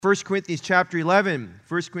1 Corinthians chapter 11,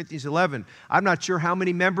 1 Corinthians 11. I'm not sure how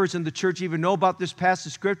many members in the church even know about this passage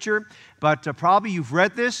of Scripture, but probably you've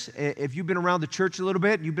read this. If you've been around the church a little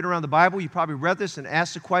bit, and you've been around the Bible, you probably read this and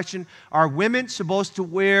asked the question, are women supposed to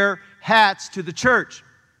wear hats to the church?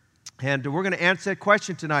 And we're going to answer that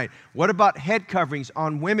question tonight. What about head coverings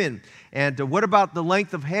on women? And what about the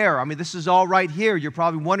length of hair? I mean, this is all right here. You're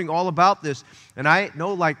probably wondering all about this. And I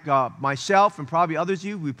know, like myself and probably others of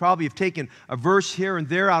you, we probably have taken a verse here and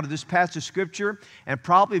there out of this passage of Scripture and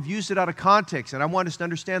probably have used it out of context. And I want us to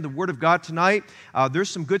understand the Word of God tonight. There's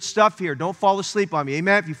some good stuff here. Don't fall asleep on me.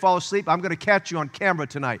 Amen? If you fall asleep, I'm going to catch you on camera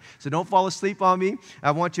tonight. So don't fall asleep on me. I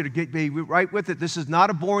want you to be right with it. This is not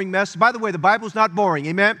a boring message. By the way, the Bible's not boring.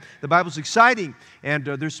 Amen? The Bible's exciting, and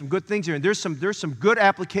there's some good things here. And there's some good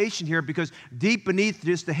application here, because deep beneath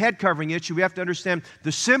just the head covering issue, we have to understand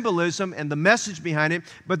the symbolism and the message behind it.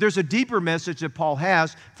 But there's a deeper message that Paul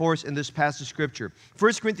has for us in this passage of Scripture.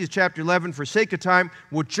 1 Corinthians chapter 11, for sake of time,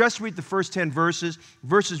 we'll just read the first 10 verses.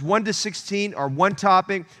 Verses 1 to 16 are one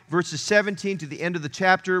topic. Verses 17 to the end of the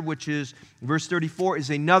chapter, which is verse 34, is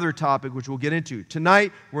another topic, which we'll get into.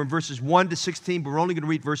 Tonight, we're in verses 1 to 16, but we're only going to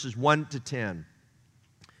read verses 1 to 10.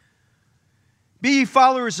 Be ye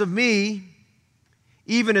followers of me,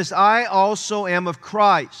 even as I also am of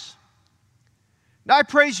Christ. Now I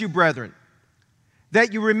praise you, brethren,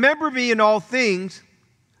 that you remember me in all things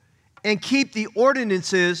and keep the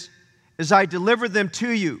ordinances as I deliver them to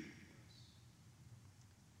you.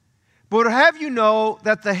 But to have you know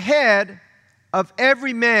that the head of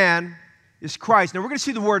every man is Christ. Now we're going to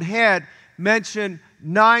see the word head mentioned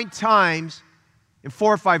 9 times in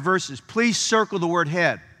 4 or 5 verses. Please circle the word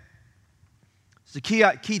head. It's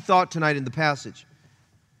a key thought tonight in the passage.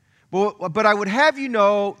 But I would have you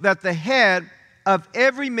know that the head of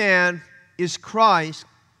every man is Christ,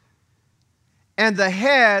 and the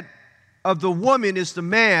head of the woman is the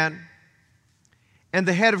man, and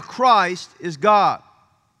the head of Christ is God.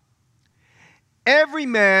 Every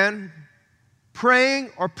man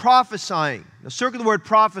praying or prophesying. Now circle the word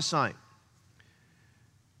prophesying.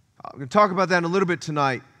 I'm going to talk about that in a little bit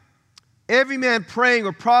tonight. Every man praying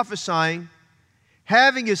or prophesying,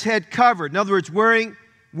 having his head covered. In other words, wearing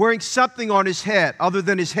something on his head other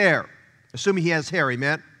than his hair. Assuming he has hair,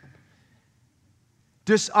 amen?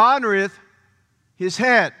 Dishonoreth his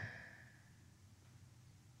head.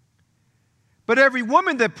 But every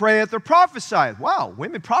woman that prayeth or prophesieth. Wow,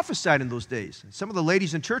 women prophesied in those days. Some of the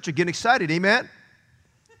ladies in church are getting excited, amen?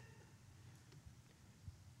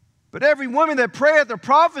 But every woman that prayeth or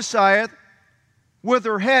prophesieth with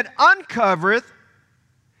her head uncovereth,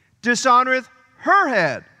 dishonoreth her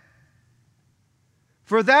head.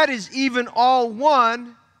 For that is even all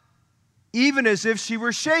one, even as if she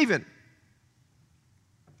were shaven.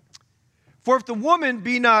 For if the woman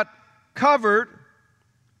be not covered,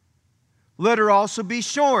 let her also be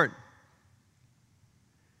shorn.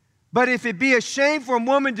 But if it be a shame for a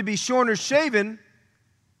woman to be shorn or shaven,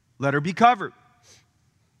 let her be covered.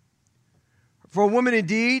 For a woman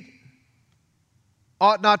indeed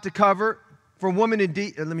ought not to cover. For a woman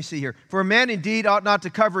indeed, let me see here. For a man indeed ought not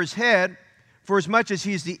to cover his head, for as much as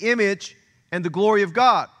he is the image and the glory of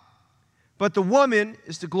God. But the woman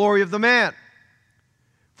is the glory of the man.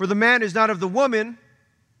 For the man is not of the woman,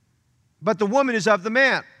 but the woman is of the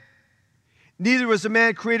man. Neither was the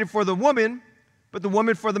man created for the woman, but the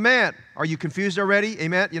woman for the man. Are you confused already?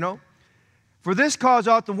 Amen? You know? For this cause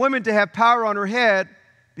ought the woman to have power on her head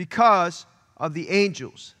because of the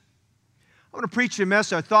angels. I want to preach a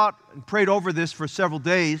message. I thought and prayed over this for several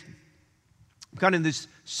days. I'm kind of in this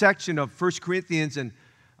section of 1 Corinthians and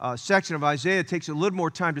section of Isaiah. It takes a little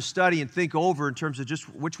more time to study and think over in terms of just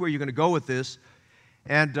which way you're going to go with this.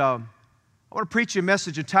 And I want to preach a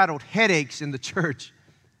message entitled Headaches in the Church.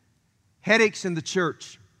 Headaches in the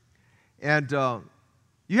Church. And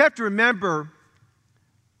you have to remember,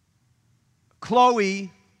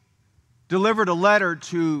 Chloe delivered a letter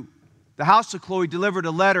to the house of Chloe delivered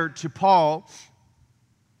a letter to Paul,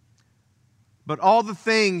 but all the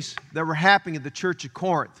things that were happening at the church of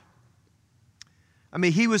Corinth. I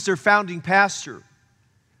mean, he was their founding pastor.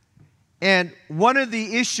 And one of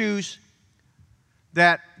the issues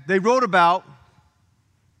that they wrote about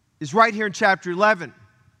is right here in chapter 11,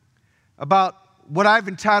 about what I've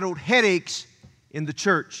entitled Headaches in the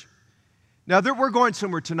Church. Now, we're going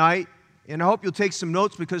somewhere tonight, and I hope you'll take some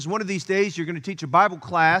notes, because one of these days you're going to teach a Bible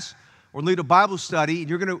class or lead a Bible study,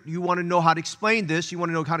 and you want to know how to explain this. You want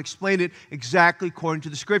to know how to explain it exactly according to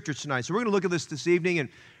the Scriptures tonight. So we're going to look at this evening and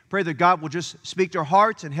pray that God will just speak to our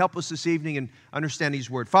hearts and help us this evening in understanding His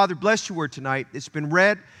Word. Father, bless your Word tonight. It's been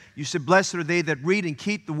read. You said, blessed are they that read and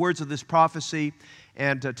keep the words of this prophecy.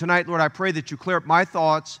 And tonight, Lord, I pray that you clear up my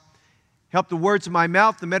thoughts, help the words of my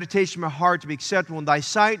mouth, the meditation of my heart to be acceptable in thy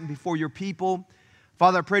sight and before your people.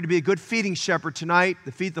 Father, I pray to be a good feeding shepherd tonight,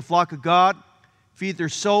 to feed the flock of God, feed their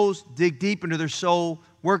souls, dig deep into their soul,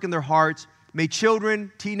 work in their hearts. May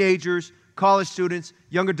children, teenagers, college students,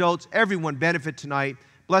 young adults, everyone benefit tonight.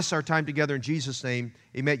 Bless our time together in Jesus' name.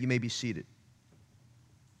 Amen. You may be seated.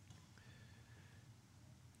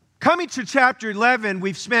 Coming to chapter 11,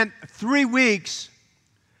 we've spent 3 weeks,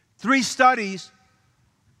 3 studies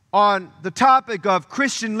on the topic of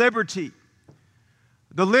Christian liberty,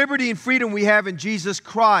 the liberty and freedom we have in Jesus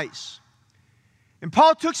Christ. And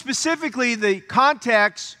Paul took specifically the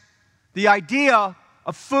context, the idea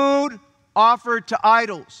of food offered to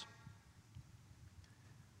idols.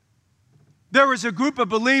 There was a group of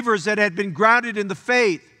believers that had been grounded in the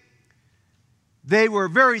faith. They were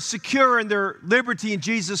very secure in their liberty in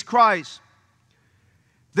Jesus Christ.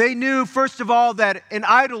 They knew, first of all, that an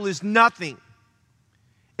idol is nothing.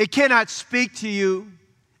 It cannot speak to you.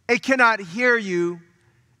 It cannot hear you.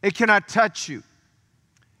 It cannot touch you.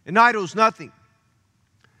 An idol is nothing.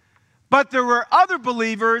 But there were other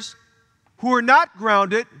believers who were not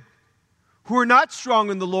grounded, who were not strong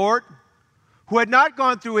in the Lord, who had not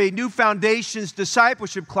gone through a New Foundations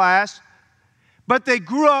discipleship class, but they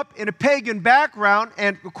grew up in a pagan background,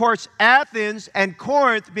 and of course Athens and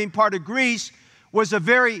Corinth, being part of Greece, was a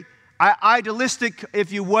very idealistic,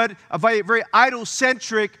 if you would, a very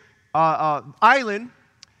idol-centric island.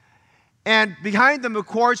 And behind them, of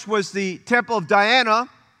course, was the temple of Diana,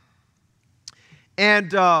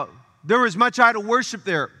 and there was much idol worship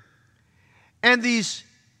there. And these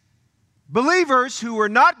believers who were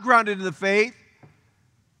not grounded in the faith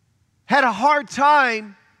had a hard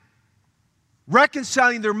time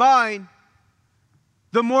reconciling their mind.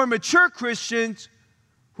 The more mature Christians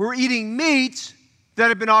who were eating meats that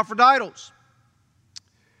had been offered to idols.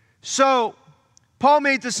 So, Paul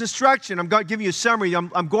made this instruction. I'm going to give you a summary.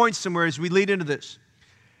 I'm going somewhere as we lead into this.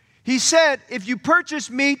 He said, if you purchase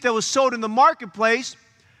meat that was sold in the marketplace,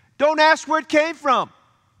 don't ask where it came from.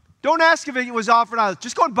 Don't ask if it was offered to idols.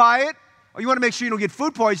 Just go and buy it. Or you want to make sure you don't get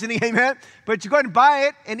food poisoning, amen? But you go ahead and buy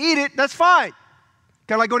it and eat it, that's fine.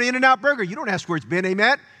 Kind of like going to In-N-Out Burger. You don't ask where it's been,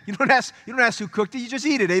 amen? You don't ask who cooked it, you just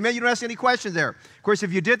eat it, amen? You don't ask any questions there. Of course,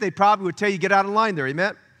 if you did, they probably would tell you get out of line there,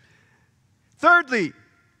 amen? Thirdly,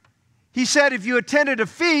 he said if you attended a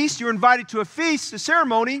feast, you were invited to a feast, a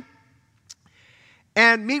ceremony,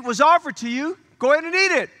 and meat was offered to you, go ahead and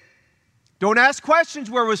eat it. Don't ask questions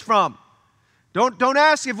where it was from. Don't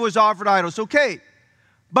ask if it was offered to idols, okay?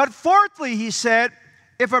 But fourthly, he said,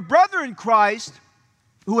 if a brother in Christ,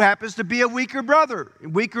 who happens to be a weaker brother,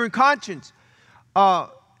 weaker in conscience,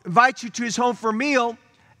 invites you to his home for a meal,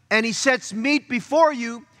 and he sets meat before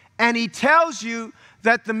you, and he tells you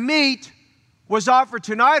that the meat was offered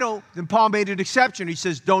to an idol, then Paul made an exception. He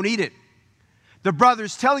says, don't eat it. The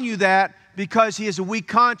brother's telling you that because he has a weak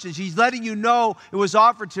conscience. He's letting you know it was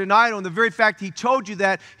offered to an idol. And the very fact he told you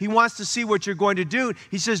that, he wants to see what you're going to do.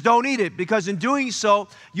 He says, don't eat it, because in doing so,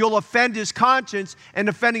 you'll offend his conscience. And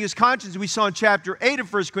offending his conscience, we saw in chapter 8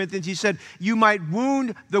 of 1 Corinthians, he said, you might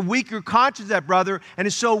wound the weaker conscience of that brother. And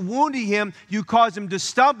in so wounding him, you cause him to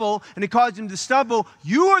stumble. And it caused him to stumble.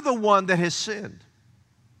 You are the one that has sinned.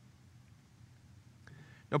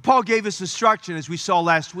 Now, Paul gave us instruction, as we saw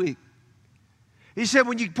last week. He said,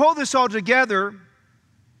 when you pull this all together,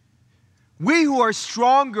 we who are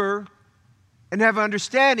stronger and have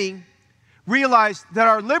understanding realize that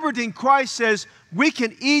our liberty in Christ says we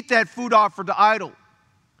can eat that food offered to idol.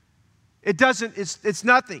 It's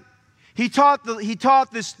nothing. He taught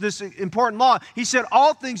this important law. He said,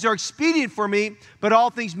 all things are expedient for me, but all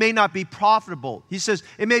things may not be profitable. He says,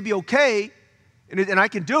 it may be okay, and I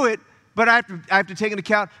can do it, but I have to take into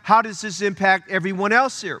account, how does this impact everyone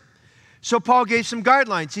else here? So Paul gave some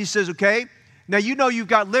guidelines. He says, okay, now you know you've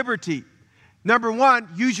got liberty. Number 1,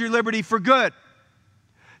 use your liberty for good.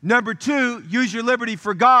 Number 2, use your liberty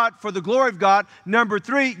for God, for the glory of God. Number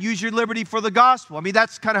 3, use your liberty for the gospel. I mean,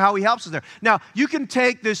 that's kind of how he helps us there. Now, you can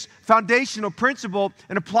take this foundational principle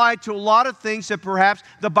and apply it to a lot of things that perhaps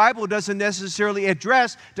the Bible doesn't necessarily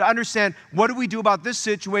address to understand what do we do about this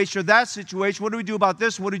situation or that situation, what do we do about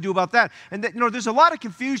this, what do we do about that. And there's a lot of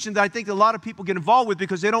confusion that I think a lot of people get involved with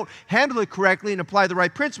because they don't handle it correctly and apply the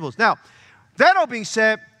right principles. Now, that all being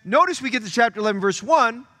said, notice we get to chapter 11, verse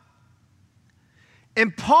 1.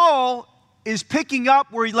 And Paul is picking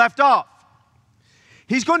up where he left off.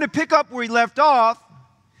 He's going to pick up where he left off,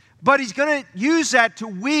 but he's going to use that to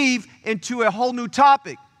weave into a whole new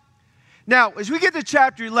topic. Now, as we get to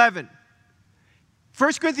chapter 11,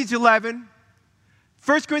 1 Corinthians 11,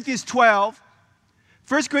 1 Corinthians 12,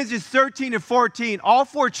 1 Corinthians 13 and 14, all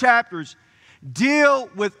 4 chapters deal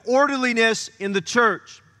with orderliness in the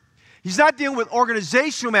church. He's not dealing with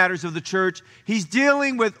organizational matters of the church. He's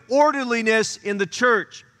dealing with orderliness in the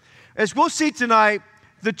church. As we'll see tonight,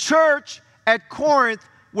 the church at Corinth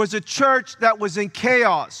was a church that was in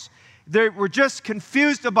chaos. They were just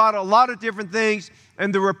confused about a lot of different things,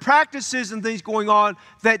 and there were practices and things going on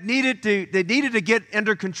that needed to get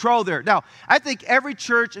under control there. Now, I think every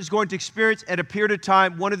church is going to experience at a period of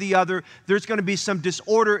time, one or the other, there's going to be some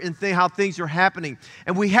disorder in how things are happening.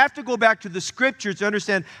 And we have to go back to the Scriptures to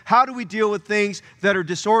understand how do we deal with things that are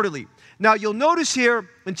disorderly. Now, you'll notice here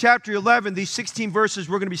in chapter 11, these 16 verses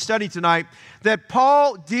we're going to be studying tonight, that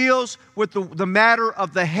Paul deals with the matter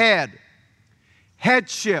of the head,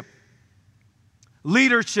 headship,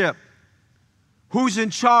 leadership, who's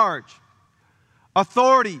in charge,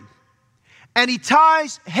 authority. And he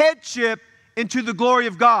ties headship into the glory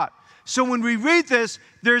of God. So when we read this,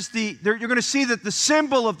 you're going to see that the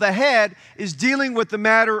symbol of the head is dealing with the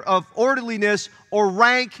matter of orderliness or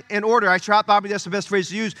rank and order. Probably that's the best phrase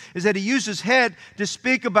to use, is that he uses head to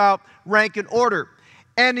speak about rank and order.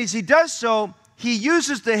 And as he does so, he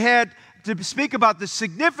uses the head to speak about the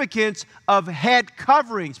significance of head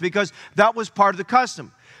coverings, because that was part of the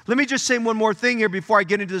custom. Let me just say one more thing here before I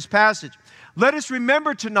get into this passage. Let us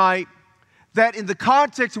remember tonight that in the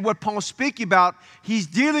context of what Paul's speaking about, he's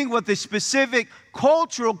dealing with a specific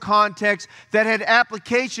cultural context that had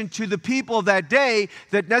application to the people of that day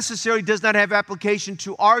that necessarily does not have application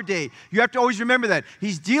to our day. You have to always remember that.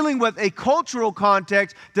 He's dealing with a cultural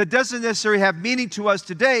context that doesn't necessarily have meaning to us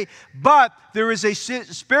today, but there is a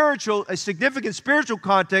significant spiritual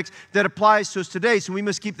context that applies to us today, so we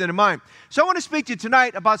must keep that in mind. So I want to speak to you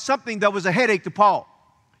tonight about something that was a headache to Paul.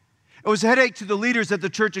 It was a headache to the leaders at the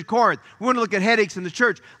church at Corinth. We want to look at headaches in the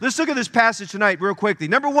church. Let's look at this passage tonight real quickly.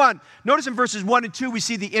 Number 1, notice in verses 1 and 2, we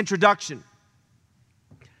see the introduction.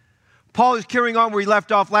 Paul is carrying on where he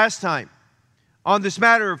left off last time on this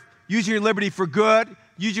matter of using your liberty for good,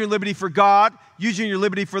 using your liberty for God, using your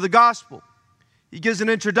liberty for the gospel. He gives an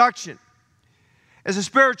introduction. As a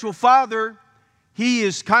spiritual father, he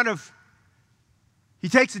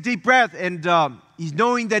takes a deep breath, and he's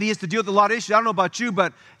knowing that he has to deal with a lot of issues. I don't know about you,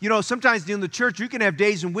 but sometimes in the church, you can have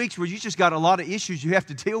days and weeks where you just got a lot of issues you have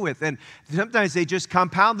to deal with, and sometimes they just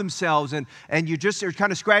compound themselves, and you just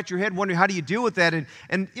kind of scratch your head wondering how do you deal with that.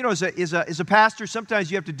 And as a pastor,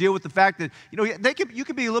 sometimes you have to deal with the fact that you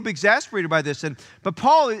could be a little bit exasperated by this. But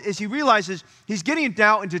Paul, as he realizes he's getting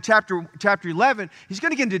now into chapter 11, he's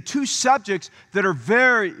going to get into 2 subjects that are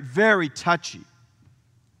very, very touchy.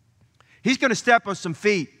 He's going to step on some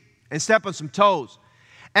feet and step on some toes.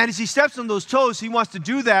 And as he steps on those toes, he wants to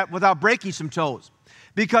do that without breaking some toes,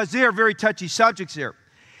 because they are very touchy subjects here.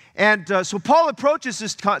 And so Paul approaches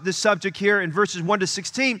this subject here in verses 1 to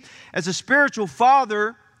 16 as a spiritual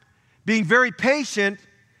father, being very patient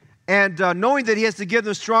and knowing that he has to give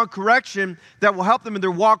them strong correction that will help them in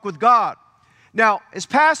their walk with God. Now, as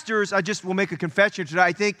pastors, I just will make a confession today.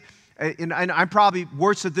 I think, and I'm probably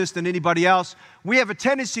worse at this than anybody else, we have a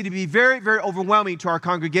tendency to be very, very overwhelming to our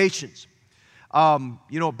congregations.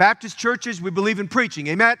 Baptist churches, we believe in preaching,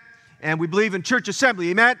 amen? And we believe in church assembly,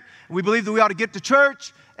 amen? And we believe that we ought to get to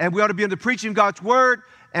church, and we ought to be in the preaching of God's word,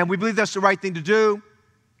 and we believe that's the right thing to do.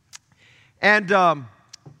 And,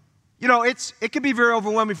 it can be very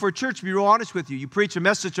overwhelming for a church, to be real honest with you. You preach a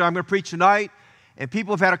message I'm going to preach tonight, and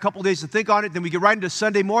people have had a couple days to think on it, then we get right into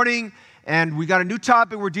Sunday morning, and we got a new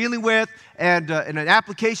topic we're dealing with, and an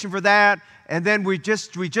application for that, and then we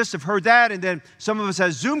just have heard that, and then some of us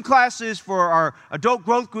have Zoom classes for our adult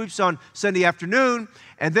growth groups on Sunday afternoon,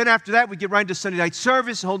 and then after that we get right into Sunday night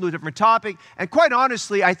service, a whole new different topic, and quite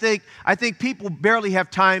honestly, I think people barely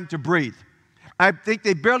have time to breathe. I think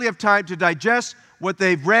they barely have time to digest what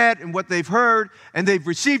they've read and what they've heard, and they've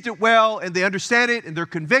received it well, and they understand it, and they're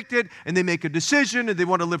convicted, and they make a decision, and they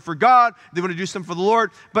want to live for God, they want to do something for the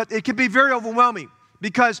Lord, but it can be very overwhelming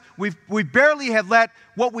because we barely have let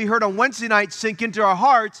what we heard on Wednesday night sink into our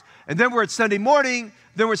hearts, and then we're at Sunday morning,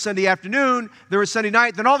 then we're Sunday afternoon, then we're Sunday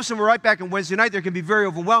night, then all of a sudden we're right back on Wednesday night. There can be very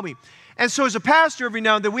overwhelming. And so as a pastor, every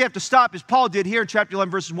now and then we have to stop, as Paul did here in chapter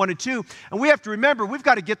 11, verses 1 and 2, and we have to remember we've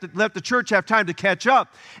got to let the church have time to catch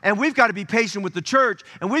up, and we've got to be patient with the church,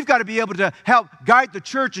 and we've got to be able to help guide the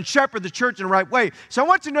church and shepherd the church in the right way. So I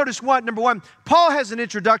want you to notice number one, Paul has an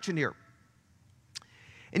introduction here,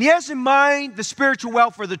 and he has in mind the spiritual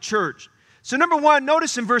welfare of the church. So number one,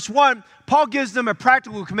 notice in verse 1, Paul gives them a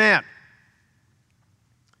practical command.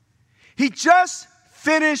 He just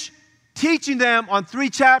finished teaching them on 3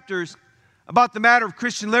 chapters about the matter of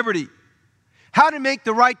Christian liberty, how to make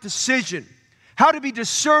the right decision, how to be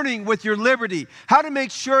discerning with your liberty, how to make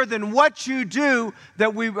sure that in what you do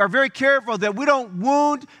that we are very careful that we don't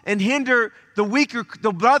wound and hinder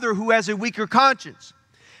the brother who has a weaker conscience.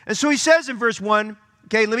 And so he says in verse 1,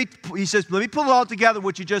 okay, let me pull it all together,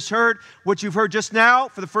 what you just heard, what you've heard just now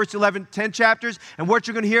for the first 10 chapters, and what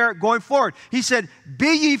you're going to hear going forward. He said, be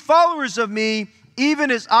ye followers of me, even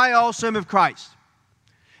as I also am of Christ.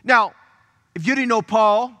 Now, if you didn't know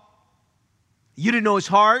Paul, you didn't know his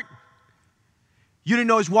heart, you didn't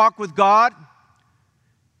know his walk with God,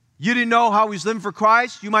 you didn't know how he's living for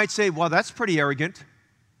Christ, you might say, well, that's pretty arrogant.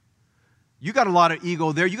 You got a lot of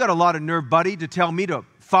ego there. You got a lot of nerve, buddy, to tell me to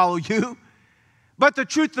follow you. But the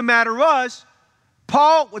truth of the matter was,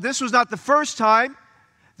 Paul, this was not the first time.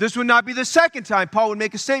 This would not be the second time Paul would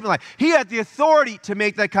make a statement like that. He had the authority to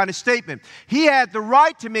make that kind of statement. He had the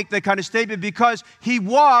right to make that kind of statement because he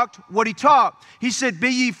walked what he taught. He said, be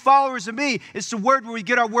ye followers of me. It's the word where we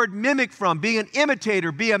get our word mimic from. Be an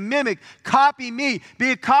imitator, be a mimic, copy me, be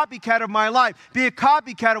a copycat of my life, be a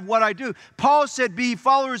copycat of what I do. Paul said, be ye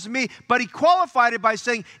followers of me, but he qualified it by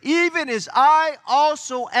saying, even as I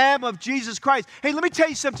also am of Jesus Christ. Hey, let me tell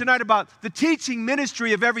you something tonight about the teaching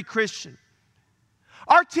ministry of every Christian.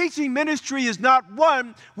 Our teaching ministry is not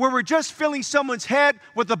one where we're just filling someone's head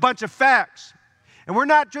with a bunch of facts. And we're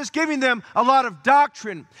not just giving them a lot of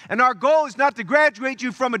doctrine. And our goal is not to graduate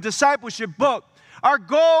you from a discipleship book. Our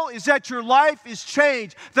goal is that your life is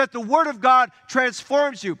changed, that the Word of God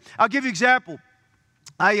transforms you. I'll give you an example.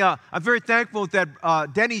 I'm very thankful that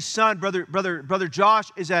Denny's son, brother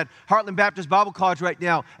Josh, is at Heartland Baptist Bible College right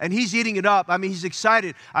now, and he's eating it up. I mean, he's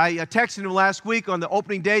excited. I texted him last week on the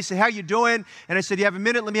opening day, said, how you doing? And I said, you have a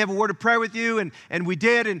minute? Let me have a word of prayer with you. And we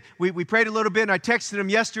did, and we prayed a little bit, and I texted him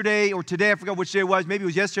yesterday or today. I forgot which day it was. Maybe it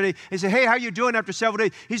was yesterday. He said, hey, how you doing after several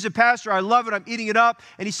days? He's a pastor. I love it. I'm eating it up.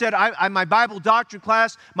 And he said, I'm my Bible doctrine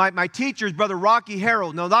class, my teacher is Brother Rocky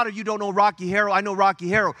Harrell. Now, a lot of you don't know Rocky Harrell. I know Rocky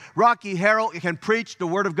Harrell. Rocky Harrell can preach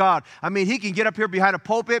the Word of God. I mean, he can get up here behind a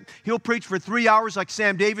pulpit. He'll preach for 3 hours like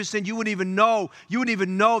Sam Davidson. You wouldn't even know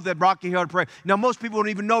that Rocky Harrell prayed. Now, most people don't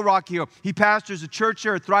even know Rocky Harrell. He pastors a church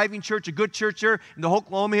here, a thriving church, a good church here in the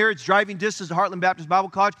Oklahoma here. It's driving distance to Heartland Baptist Bible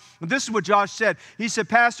College. And this is what Josh said. He said,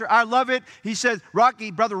 Pastor, I love it. He said,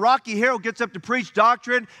 Brother Rocky Harrell gets up to preach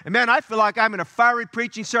doctrine. And man, I feel like I'm in a fiery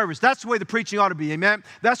preaching service. That's the way the preaching ought to be, amen?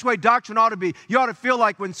 That's the way doctrine ought to be. You ought to feel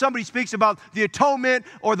like when somebody speaks about the atonement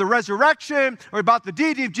or the resurrection or about the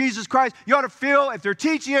deity of Jesus Christ, you ought to feel, if they're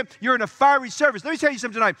teaching it, you're in a fiery service. Let me tell you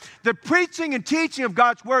something tonight. The preaching and teaching of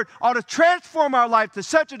God's Word ought to transform our life to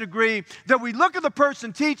such a degree that we look at the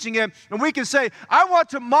person teaching it and we can say, I want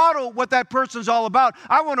to model what that person's all about.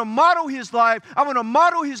 I want to model his life. I want to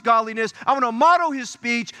model his godliness. I want to model his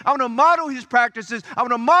speech. I want to model his practices. I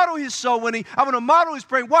want to model his soul winning. I want to model his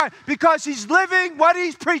praying. Why? Because he's living what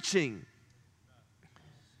he's preaching.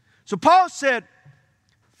 So Paul said,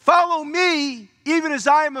 follow me even as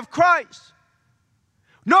I am of Christ.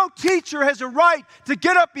 No teacher has a right to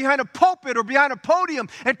get up behind a pulpit or behind a podium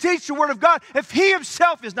and teach the Word of God if he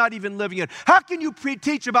himself is not even living it. How can you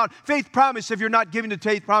teach about faith promise if you're not giving the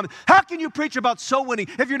faith promise? How can you preach about soul winning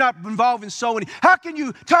if you're not involved in soul winning? How can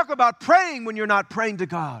you talk about praying when you're not praying to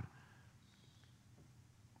God?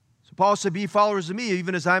 So Paul said, be followers of me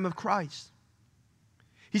even as I am of Christ.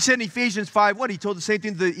 He said in Ephesians 5:1, he told the same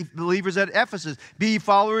thing to the believers at Ephesus. Be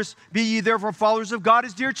ye therefore followers of God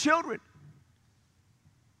as dear children.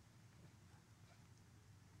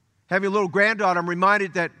 Having a little granddaughter, I'm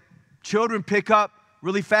reminded that children pick up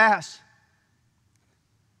really fast.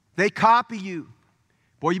 They copy you.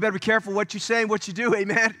 Boy, you better be careful what you say and what you do,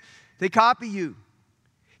 amen? They copy you.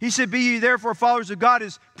 He said, be ye therefore followers of God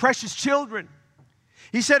as precious children.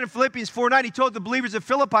 He said in Philippians 4:9, he told the believers at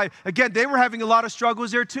Philippi, again, they were having a lot of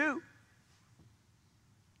struggles there too.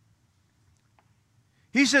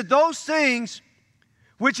 He said, those things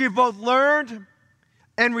which you've both learned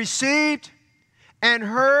and received and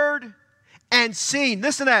heard and seen.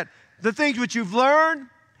 Listen to that. The things which you've learned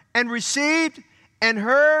and received and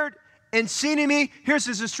heard and seen in me. Here's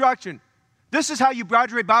his instruction. This is how you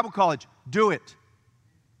graduate Bible college. Do it.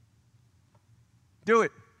 Do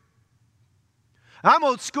it. I'm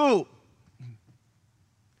old school.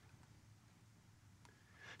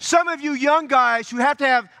 Some of you young guys who have to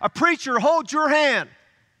have a preacher hold your hand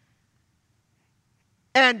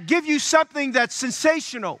and give you something that's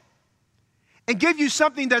sensational and give you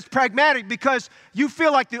something that's pragmatic because you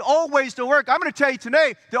feel like the old ways still work. I'm going to tell you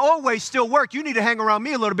today, the old ways still work. You need to hang around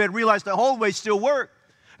me a little bit and realize the old ways still work.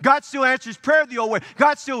 God still answers prayer the old way.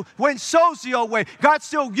 God still wins souls the old way. God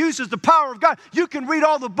still uses the power of God. You can read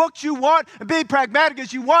all the books you want and be pragmatic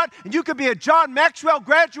as you want, and you can be a John Maxwell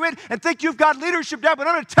graduate and think you've got leadership down, but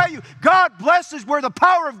I'm going to tell you, God blesses where the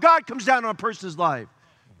power of God comes down on a person's life.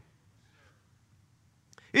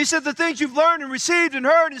 He said, the things you've learned and received and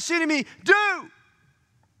heard and seen in me, do.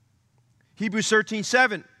 Hebrews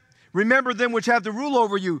 13:7. Remember them which have the rule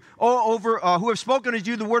over you, who have spoken to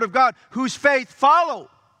you the word of God, whose faith follow,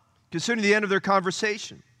 concerning the end of their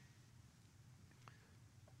conversation.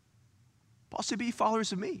 Paul said, be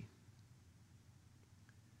followers of me.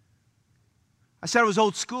 I said I was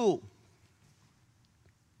old school.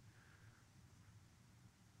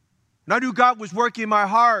 And I knew God was working in my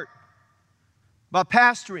heart about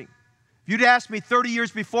pastoring. If you'd asked me 30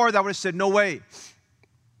 years before that, I would have said, no way.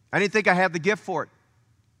 I didn't think I had the gift for it.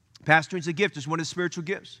 Pastoring's a gift. It's one of the spiritual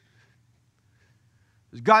gifts.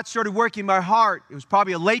 As God started working in my heart, it was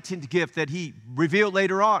probably a latent gift that He revealed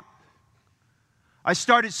later on. I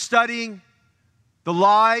started studying the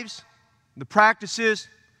lives, the practices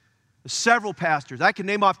of several pastors. I can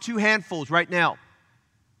name off 2 handfuls right now.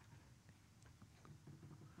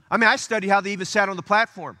 I mean, I studied how they even sat on the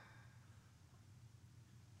platform.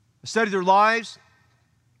 I studied their lives,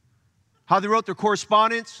 how they wrote their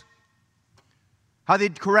correspondence, how they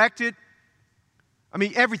corrected. I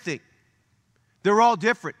mean, everything. They were all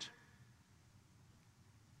different.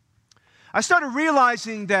 I started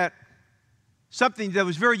realizing that something that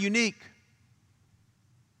was very unique.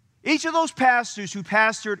 Each of those pastors who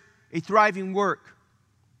pastored a thriving work,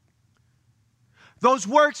 those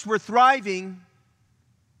works were thriving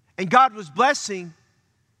and God was blessing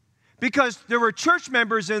because there were church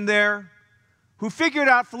members in there who figured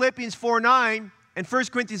out Philippians 4:9 and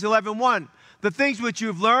 1 Corinthians 11:1. The things which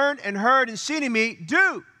you've learned and heard and seen in me,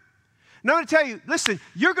 do. Now I'm going to tell you, listen,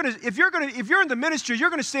 if you're in the ministry,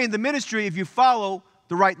 you're going to stay in the ministry if you follow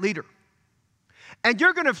the right leader. And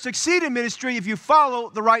you're going to succeed in ministry if you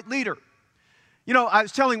follow the right leader. You know, I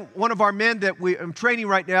was telling one of our men that I'm training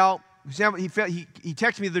right now. He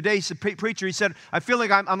texted me the other day. He said, preacher, he said, I feel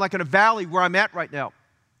like I'm like in a valley where I'm at right now.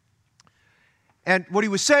 And what he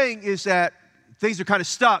was saying is that things are kind of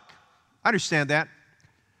stuck. I understand that.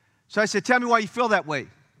 So I said, tell me why you feel that way.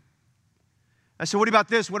 I said, what about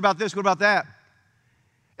this? What about this? What about that?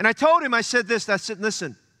 And I told him, I said this. I said,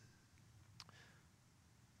 listen.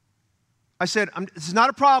 I said, this is not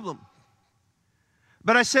a problem.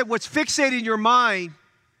 But I said, what's fixated in your mind,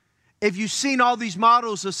 if you've seen all these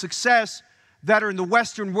models of success that are in the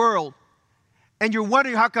Western world, and you're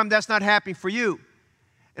wondering how come that's not happening for you.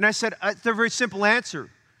 And I said, it's a very simple answer.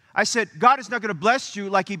 I said, God is not going to bless you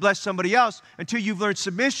like He blessed somebody else until you've learned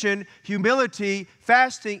submission, humility,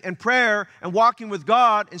 fasting, and prayer, and walking with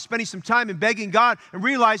God, and spending some time and begging God, and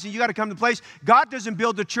realizing you got to come to a place. God doesn't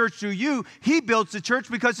build the church through you. He builds the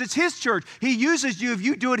church because it's His church. He uses you if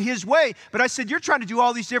you do it His way. But I said, you're trying to do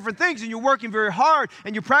all these different things, and you're working very hard,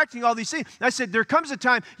 and you're practicing all these things. And I said, there comes a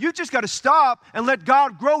time you just got to stop and let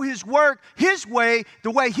God grow His work His way,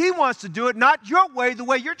 the way He wants to do it, not your way, the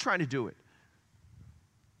way you're trying to do it.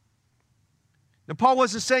 Now, Paul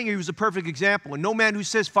wasn't saying he was a perfect example, and no man who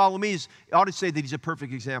says, follow me, ought to say that he's a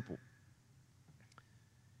perfect example.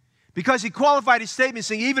 Because he qualified his statement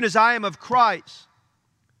saying, even as I am of Christ.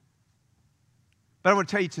 But I want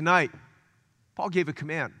to tell you tonight, Paul gave a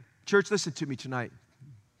command. Church, listen to me tonight.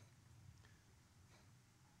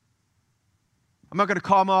 I'm not going to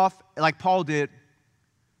call him off like Paul did,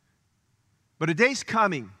 but a day's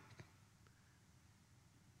coming.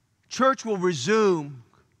 Church will resume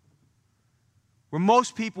where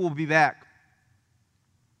most people will be back.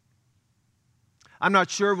 I'm not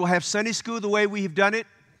sure we'll have Sunday school the way we have done it.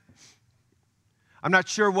 I'm not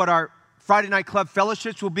sure what our Friday night club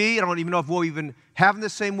fellowships will be. I don't even know if we'll even have them the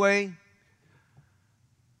same way.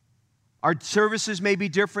 Our services may be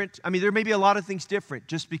different. I mean, there may be a lot of things different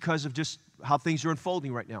just because of just how things are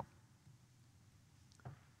unfolding right now.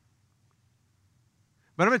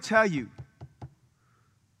 But I'm going to tell you,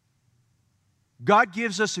 God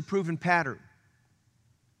gives us a proven pattern.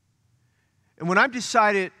 And when I've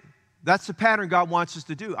decided that's the pattern God wants us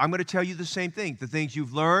to do, I'm going to tell you the same thing. The things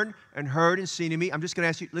you've learned and heard and seen in me, I'm just going to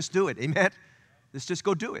ask you, let's do it. Amen? Let's just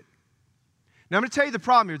go do it. Now, I'm going to tell you the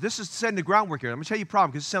problem here. This is setting the groundwork here. I'm going to tell you the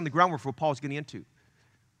problem because it's setting the groundwork for what Paul's getting into.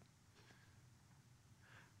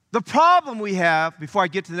 The problem we have, before I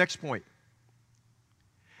get to the next point,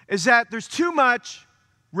 is that there's too much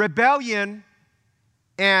rebellion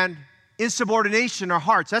and insubordination in our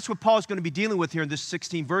hearts. That's what Paul's going to be dealing with here in these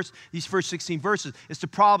first 16 verses. It's the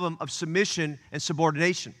problem of submission and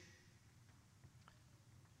subordination.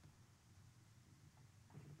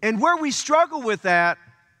 And where we struggle with that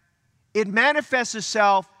it manifests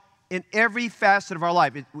itself in every facet of our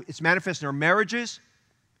life. It's manifest in our marriages.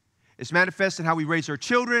 It's manifest in how we raise our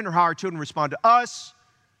children or how our children respond to us.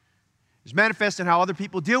 It's manifest in how other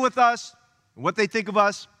people deal with us and what they think of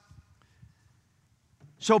us.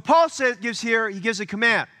 So Paul gives a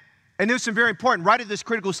command. And this is very important. Right at this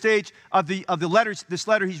critical stage of the letters, this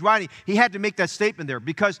letter he's writing, he had to make that statement there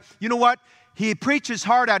because, you know what? He preached his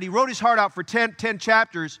heart out. He wrote his heart out for 10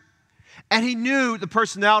 chapters, and he knew the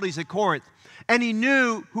personalities at Corinth. And he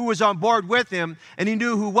knew who was on board with him, and he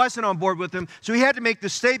knew who wasn't on board with him. So he had to make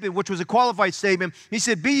this statement, which was a qualified statement. He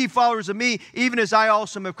said, be ye followers of me, even as I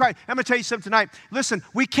also am of Christ. I'm going to tell you something tonight. Listen,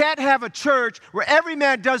 we can't have a church where every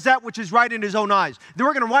man does that which is right in his own eyes. Then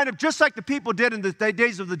we're going to wind up just like the people did in the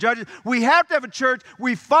days of the judges. We have to have a church.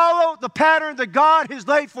 We follow the pattern that God has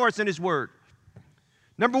laid for us in his word.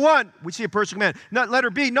 Number one, we see a personal command.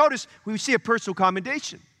 Letter B, notice we see a personal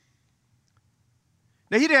commendation.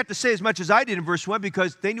 Now, he didn't have to say as much as I did in verse 1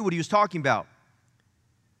 because they knew what he was talking about.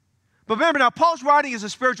 But remember, now, Paul's writing as a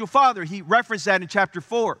spiritual father. He referenced that in chapter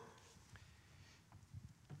 4.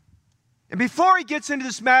 And before he gets into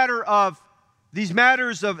these matters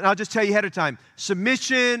of, and I'll just tell you ahead of time,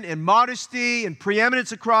 submission and modesty and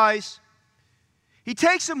preeminence of Christ, he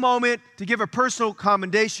takes a moment to give a personal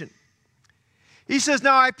commendation. He says,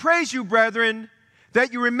 now I praise you, brethren,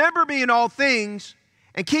 that you remember me in all things,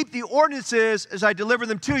 and keep the ordinances as I deliver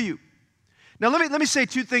them to you. Now, let me say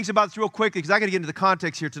two things about this real quickly because I got to get into the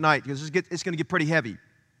context here tonight because it's going to get pretty heavy.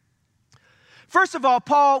 First of all,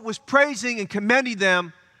 Paul was praising and commending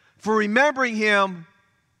them for remembering him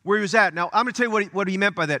where he was at. Now, I'm going to tell you what he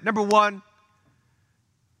meant by that. Number one,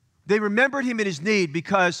 they remembered him in his need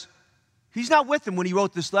because he's not with them when he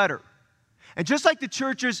wrote this letter. And just like the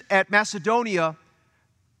churches at Macedonia,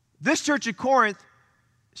 this church at Corinth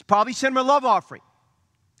is probably sending him a love offering.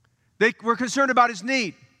 They were concerned about his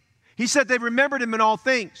need. He said they remembered him in all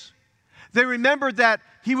things. They remembered that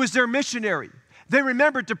he was their missionary. They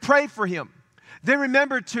remembered to pray for him. They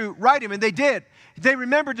remembered to write him, and they did. They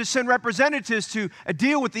remembered to send representatives to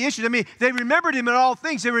deal with the issues. I mean, they remembered him in all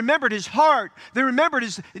things. They remembered his heart. They remembered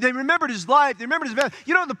his life. They remembered his value.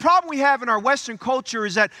 You know, the problem we have in our Western culture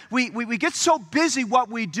is that we get so busy what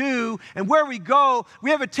we do and where we go. We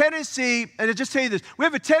have a tendency, and I'll just tell you this, we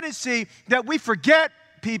have a tendency that we forget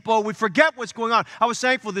people, we forget what's going on. I was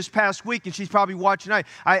thankful this past week, and she's probably watching tonight.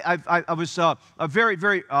 I was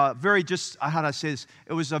very just, how do I say this?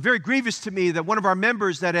 It was very grievous to me that one of our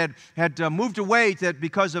members that had moved away that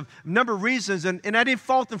because of a number of reasons, and I didn't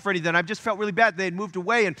fault them for any of that. I just felt really bad they had moved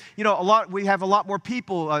away, and you know, we have a lot more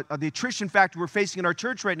people. The attrition factor we're facing in our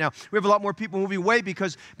church right now, we have a lot more people moving away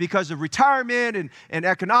because of retirement and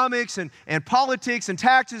economics and politics and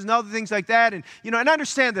taxes and other things like that. And you know, and I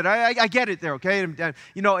understand that. I get it there, okay?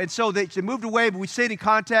 You know, and so they moved away, but we stayed in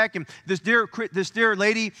contact. And this dear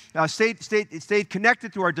lady stayed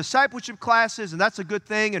connected through our discipleship classes, and that's a good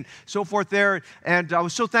thing, and so forth there. And I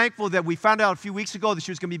was so thankful that we found out a few weeks ago that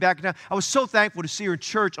she was going to be back in town. I was so thankful to see her in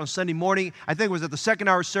church on Sunday morning. I think it was at the second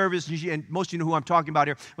hour service, and most of you know who I'm talking about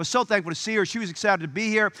here. I was so thankful to see her. She was excited to be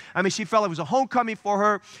here. I mean, she felt it was a homecoming for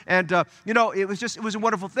her, and you know, it was a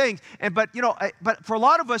wonderful thing. But you know, but for a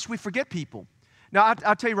lot of us, we forget people. Now,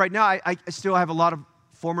 I'll tell you right now, I still have a lot of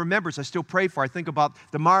former members I still pray for. I think about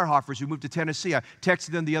the Meyerhoffers who moved to Tennessee. I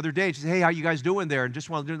texted them the other day. She said, hey, how you guys doing there? And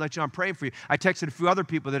just wanted to let you know I'm praying for you. I texted a few other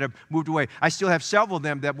people that have moved away. I still have several of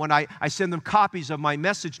them that when I send them copies of my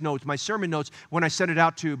message notes, my sermon notes, when I send it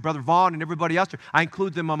out to Brother Vaughn and everybody else, I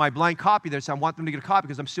include them on my blank copy there. So I want them to get a copy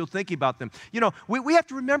because I'm still thinking about them. You know, we have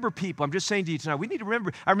to remember people. I'm just saying to you tonight, we need to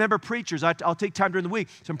remember. I remember preachers. I'll take time during the week.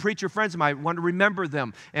 Some preacher friends of mine, I want to remember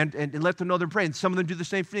them and let them know they're praying. Some of them do the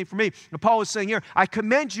same thing for me. And Paul was saying here, I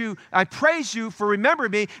commend you, I praise you for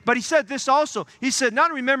remembering me. But he said this also. He said,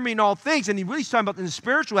 not remembering all things, and he really is talking about the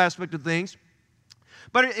spiritual aspect of things.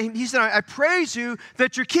 But he said, I praise you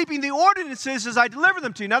that you're keeping the ordinances as I deliver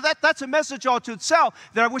them to you. Now, that's a message all to itself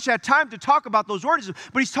that I wish I had time to talk about those ordinances.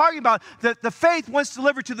 But he's talking about the faith once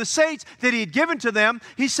delivered to the saints that he had given to them.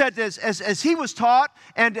 He said, as he was taught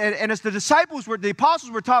and as the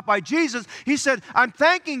apostles were taught by Jesus, he said, I'm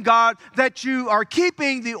thanking God that you are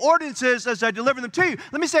keeping the ordinances as I deliver them to you.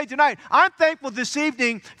 Let me say tonight, I'm thankful this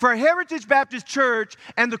evening for Heritage Baptist Church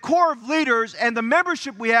and the core of leaders and the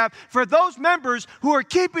membership we have for those members who who are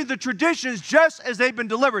keeping the traditions just as they've been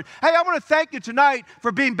delivered. Hey, I want to thank you tonight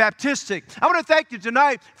for being Baptistic. I want to thank you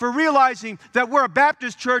tonight for realizing that we're a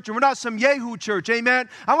Baptist church and we're not some Yahoo church. Amen.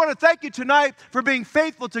 I want to thank you tonight for being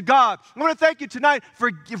faithful to God. I want to thank you tonight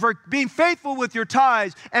for being faithful with your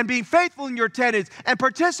tithes and being faithful in your attendance and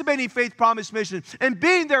participating in Faith Promise Mission and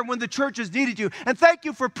being there when the church has needed you. And thank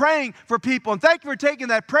you for praying for people. And thank you for taking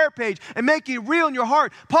that prayer page and making it real in your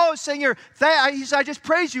heart. Paul is saying here, he said, I just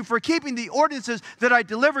praise you for keeping the ordinances that I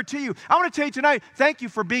delivered to you. I want to tell you tonight, thank you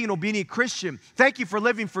for being an obedient Christian. Thank you for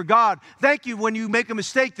living for God. Thank you when you make a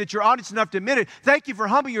mistake that you're honest enough to admit it. Thank you for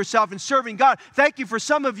humbling yourself and serving God. Thank you for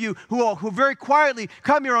some of you who very quietly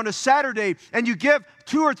come here on a Saturday and you give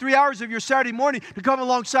 2 or 3 hours of your Saturday morning to come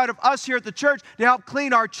alongside of us here at the church to help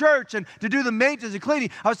clean our church and to do the maintenance and cleaning.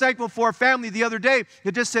 I was thankful for a family the other day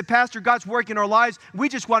that just said, Pastor, God's working in our lives. We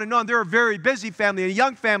just want to know. And they're a very busy family, a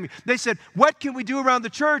young family. They said, what can we do around the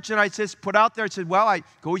church? And I said, put out there. I said, well, I can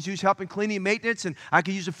always use help in cleaning and maintenance, and I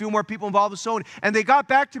could use a few more people involved with sewing. And they got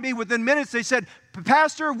back to me within minutes. They said,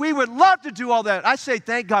 Pastor, we would love to do all that. I say,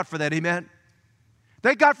 thank God for that. Amen.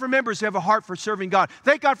 Thank God for members who have a heart for serving God.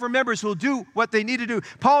 Thank God for members who will do what they need to do.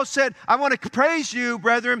 Paul said, I want to praise you,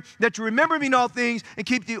 brethren, that you remember me in all things and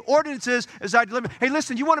keep the ordinances as I deliver. Hey,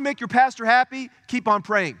 listen, you want to make your pastor happy? Keep on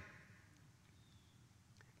praying.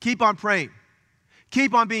 Keep on praying.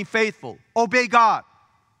 Keep on being faithful. Obey God.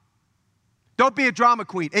 Don't be a drama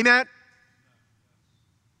queen. Amen?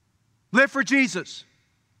 Live for Jesus.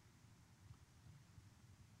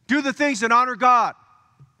 Do the things that honor God.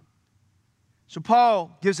 So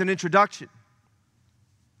Paul gives an introduction.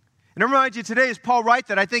 And I remind you today, as Paul writes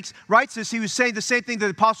this, he was saying the same thing that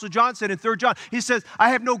the Apostle John said in 3 John. He says,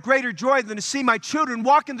 I have no greater joy than to see my children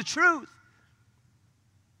walk in the truth.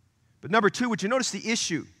 But number 2, would you notice the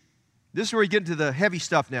issue? This is where you get into the heavy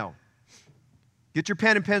stuff now. Get your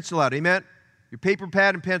pen and pencil out, amen? Your paper,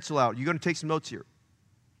 pad, and pencil out. You're going to take some notes here.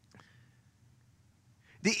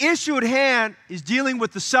 The issue at hand is dealing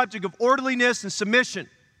with the subject of orderliness and submission.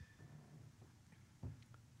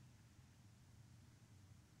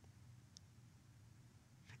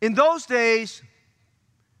 In those days,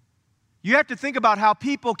 you have to think about how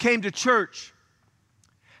people came to church,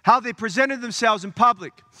 how they presented themselves in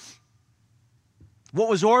public. What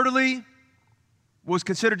was orderly was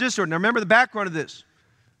considered disorderly. Now remember the background of this.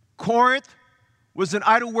 Corinth was an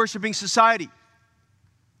idol-worshiping society.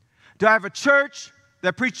 To have a church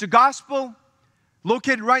that preached the gospel,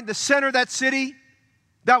 located right in the center of that city,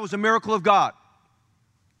 that was a miracle of God.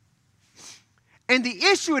 And the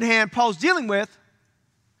issue at hand Paul's dealing with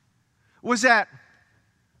was that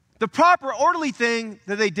the proper orderly thing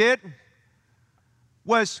that they did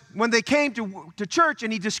was when they came to church,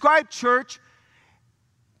 and he described church,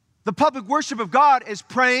 the public worship of God, as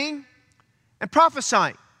praying and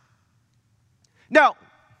prophesying. Now,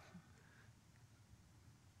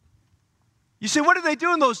 you say, what did they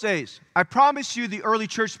do in those days? I promise you the early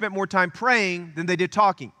church spent more time praying than they did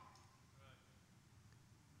talking.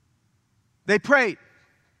 They prayed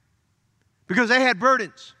because they had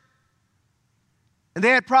burdens. And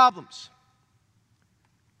they had problems.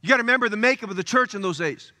 You got to remember the makeup of the church in those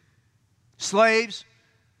days. Slaves,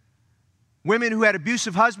 women who had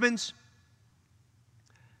abusive husbands.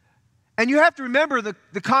 And you have to remember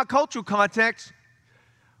the cultural context.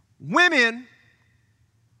 Women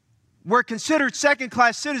were considered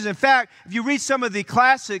second-class citizens. In fact, if you read some of the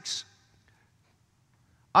classics,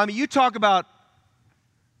 I mean, you talk about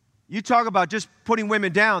just putting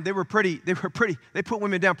women down. They put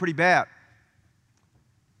women down pretty bad.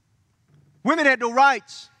 Women had no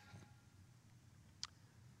rights.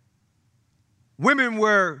 Women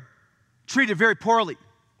were treated very poorly.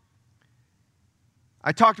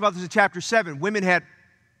 I talked about this in chapter 7. Women had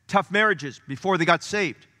tough marriages before they got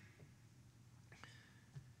saved.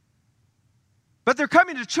 But they're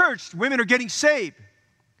coming to church. Women are getting saved.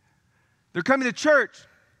 They're coming to church.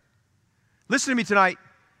 Listen to me tonight.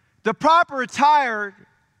 The proper attire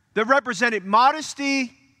that represented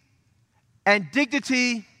modesty and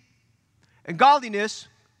dignity and godliness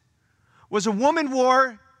was a woman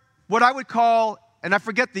wore what I would call, and I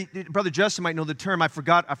forget Brother Justin might know the term. I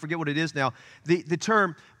forget what it is now. The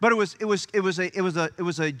term, but it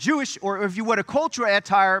was a Jewish, or if you would, a cultural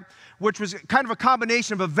attire, which was kind of a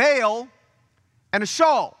combination of a veil and a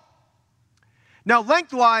shawl. Now,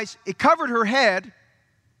 lengthwise, it covered her head,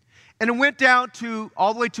 and it went down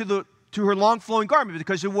all the way to her long flowing garment,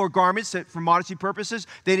 because they wore garments that, for modesty purposes,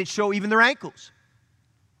 they didn't show even their ankles.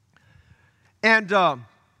 And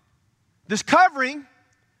this covering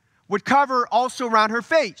would cover also around her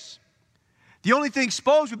face. The only thing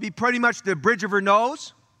exposed would be pretty much the bridge of her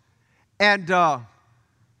nose and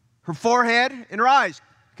her forehead, and her eyes.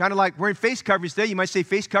 Kind of like wearing face coverings today. You might say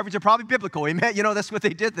face coverings are probably biblical. Amen? You know, that's what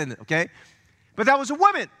they did then, okay? But that was a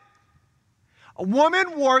woman. A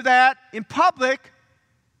woman wore that in public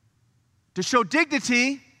to show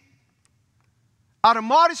dignity, out of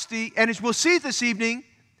modesty, and as we'll see this evening,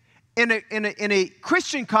 in a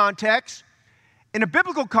Christian context, in a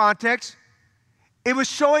biblical context, it was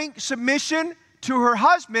showing submission to her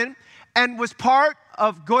husband and was part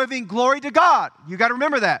of giving glory to God. You got to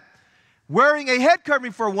remember that. Wearing a head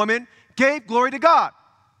covering for a woman gave glory to God.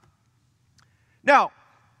 Now,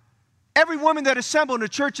 every woman that assembled in a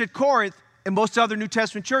church at Corinth and most other New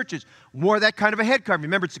Testament churches wore that kind of a head covering.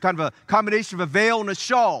 Remember, it's a kind of a combination of a veil and a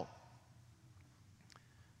shawl.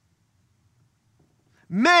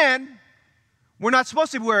 Men were not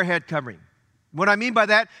supposed to wear a head covering. What I mean by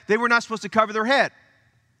that, they were not supposed to cover their head.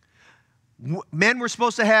 Men were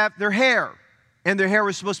supposed to have their hair, and their hair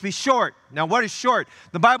was supposed to be short. Now, what is short?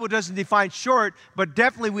 The Bible doesn't define short, but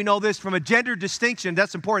definitely we know this from a gender distinction.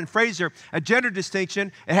 That's an important phrase here. A gender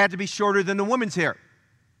distinction, it had to be shorter than the woman's hair.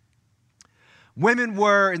 Women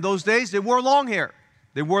were, in those days, they wore long hair.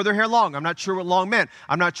 They wore their hair long. I'm not sure what long meant.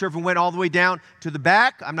 I'm not sure if it went all the way down to the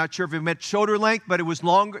back. I'm not sure if it meant shoulder length, but it was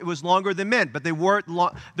longer. It was longer than men. But they wore it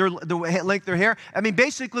the length of their hair. I mean,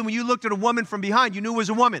 basically, when you looked at a woman from behind, you knew it was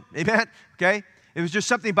a woman. Amen? Okay? It was just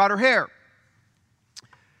something about her hair.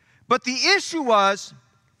 But the issue was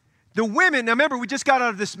the women. Now, remember, we just got out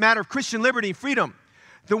of this matter of Christian liberty and freedom.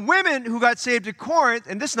 The women who got saved at Corinth,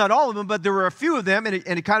 and this is not all of them, but there were a few of them, and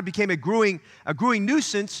it kind of became a growing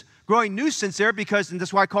nuisance there because, and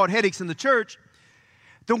that's why I call it headaches in the church.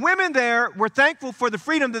 The women there were thankful for the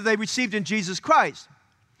freedom that they received in Jesus Christ.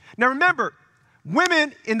 Now remember,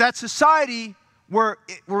 women in that society were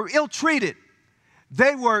ill-treated.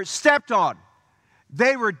 They were stepped on.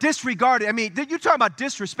 They were disregarded. I mean, you're talking about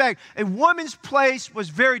disrespect. A woman's place was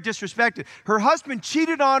very disrespected. Her husband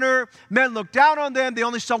cheated on her. Men looked down on them. They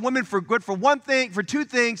only saw women for good for one thing, for two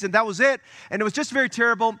things, and that was it. And it was just very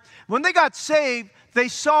terrible. When they got saved, they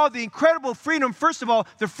saw the incredible freedom. First of all,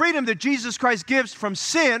 the freedom that Jesus Christ gives from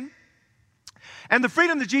sin, and the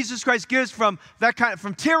freedom that Jesus Christ gives from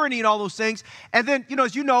from tyranny and all those things. And then,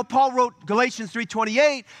 as you know, Paul wrote Galatians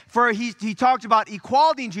 3:28, for he talked about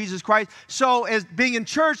equality in Jesus Christ. So as being in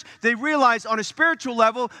church, they realized on a spiritual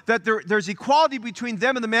level that there's equality between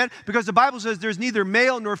them and the men, because the Bible says there's neither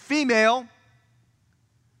male nor female,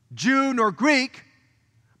 Jew nor Greek,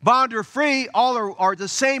 bond or free, all are the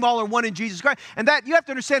same, all are one in Jesus Christ. And that, you have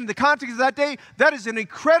to understand, in the context of that day, that is an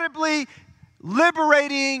incredibly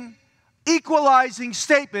liberating, equalizing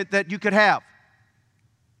statement that you could have.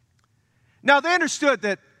 Now, they understood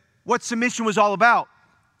that what submission was all about.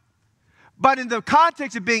 But in the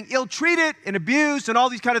context of being ill-treated and abused and all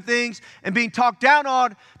these kind of things and being talked down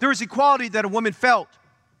on, there was equality that a woman felt.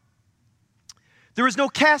 There was no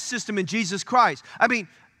caste system in Jesus Christ. I mean,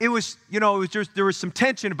 there was some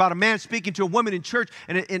tension about a man speaking to a woman in church,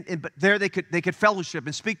 but there they could fellowship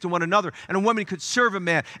and speak to one another, and a woman could serve a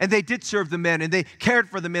man, and they did serve the men, and they cared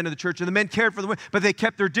for the men of the church, and the men cared for the women, but they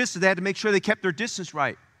kept their distance. They had to make sure they kept their distance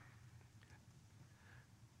right.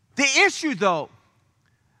 The issue, though,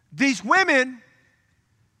 these women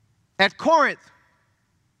at Corinth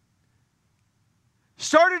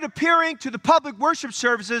started appearing to the public worship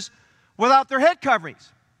services without their head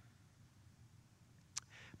coverings.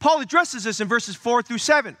 Paul addresses this in verses 4 through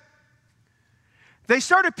 7. They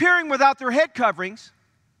start appearing without their head coverings,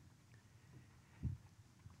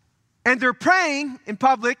 and they're praying in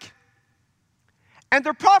public, and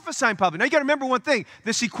they're prophesying in public. Now you got to remember one thing,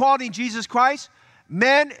 this equality in Jesus Christ,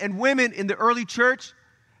 men and women in the early church,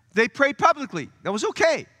 they prayed publicly. That was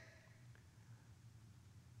okay.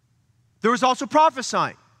 There was also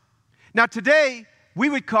prophesying. Now today, we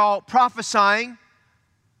would call prophesying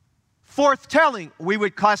forth-telling. We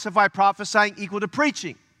would classify prophesying equal to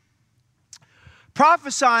preaching.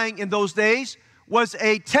 Prophesying in those days was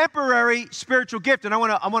a temporary spiritual gift, and I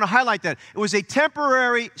want to highlight that. It was a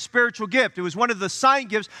temporary spiritual gift. It was one of the sign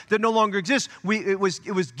gifts that no longer exists. It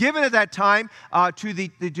was given at that time to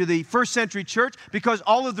the first century church because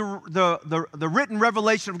all of the written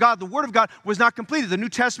revelation of God, the Word of God, was not completed. The New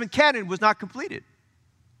Testament canon was not completed.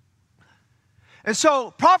 And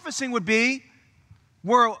so prophesying would be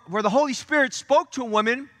where the Holy Spirit spoke to a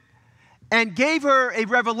woman and gave her a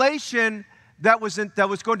revelation that was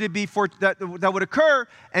going to be that would occur,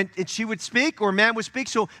 and she would speak, or a man would speak,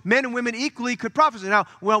 so men and women equally could prophesy. Now,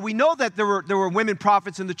 well, we know that there were women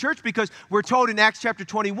prophets in the church because we're told in Acts chapter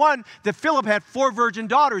 21 that Philip had 4 virgin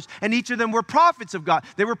daughters, and each of them were prophets of God.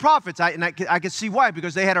 They were prophets, I can see why,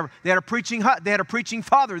 because they had a preaching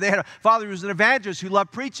father. They had a father who was an evangelist who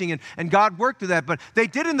loved preaching, and God worked through that. But they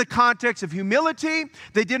did it in the context of humility,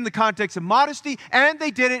 they did it in the context of modesty, and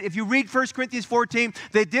they did it, if you read 1 Corinthians 14,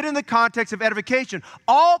 they did it in the context of edification.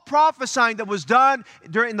 All prophesying that was done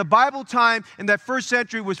during the Bible time in that first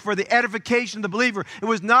century was for the edification of the believer. It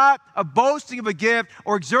was not a boasting of a gift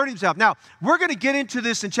or exerting himself. Now, we're going to get into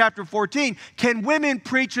this in chapter 14. Can women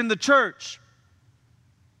preach in the church?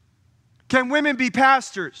 Can women be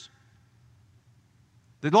pastors?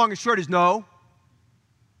 The long and short is no.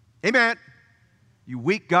 Amen. You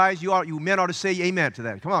weak guys, you men ought to say amen to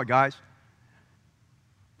that. Come on, guys.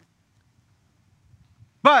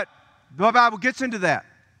 But the Bible gets into that.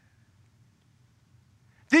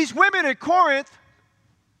 These women at Corinth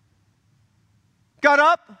got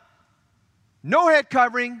up, no head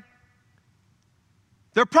covering,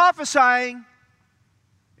 they're prophesying,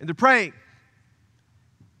 and they're praying.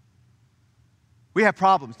 We have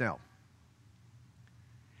problems now.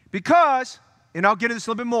 Because, and I'll get into this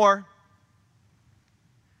a little bit more,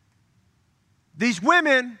 these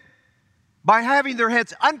women, by having their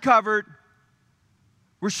heads uncovered,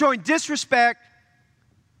 were showing disrespect,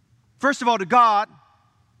 first of all, to God,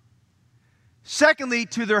 secondly,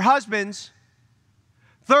 to their husbands,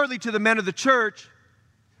 thirdly, to the men of the church,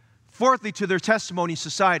 fourthly, to their testimony in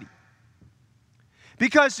society.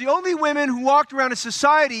 Because the only women who walked around in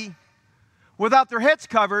society without their heads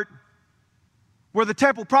covered were the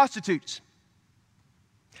temple prostitutes.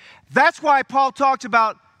 That's why Paul talks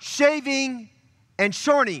about shaving and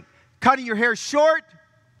shortening, cutting your hair short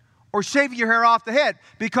or shaving your hair off the head,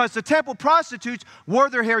 because the temple prostitutes wore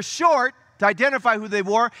their hair short to identify who they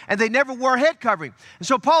were, and they never wore a head covering. And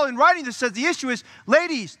so Paul, in writing this, says the issue is,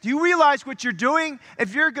 ladies, do you realize what you're doing?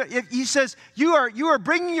 If he says you are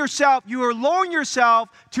bringing yourself, you are lowering yourself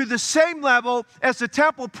to the same level as the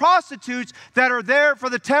temple prostitutes that are there for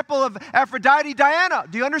the temple of Aphrodite Diana.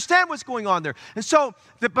 Do you understand what's going on there? And so,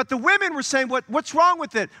 but the women were saying, what's wrong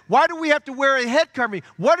with it? Why do we have to wear a head covering?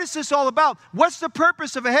 What is this all about? What's the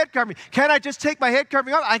purpose of a head covering? Can't I just take my head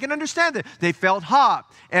covering off? I can understand that. They felt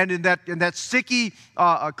hot, and in that sticky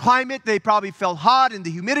climate, they probably felt hot, and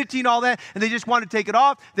the humidity and all that, and they just wanted to take it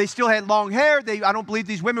off. They still had long hair. I don't believe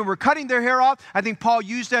these women were cutting their hair off. I think Paul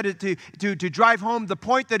used that to drive home the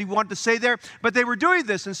point that he wanted to say there, but they were doing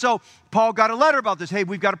this, and so Paul got a letter about this. Hey,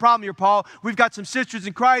 we've got a problem here, Paul. We've got some sisters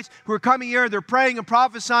in Christ who are coming here, they're praying and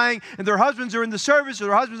prophesying, and their husbands are in the service, or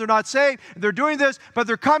their husbands are not saved, and they're doing this, but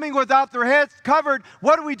they're coming without their heads covered.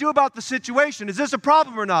 What do we do about the situation? Is this a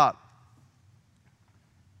problem or not?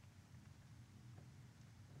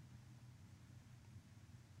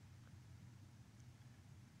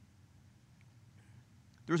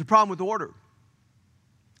 There was a problem with order.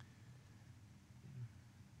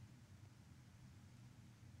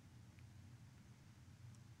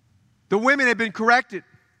 The women had been corrected,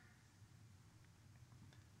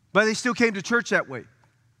 but they still came to church that way.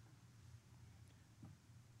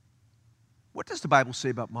 What does the Bible say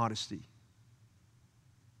about modesty?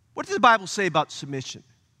 What does the Bible say about submission?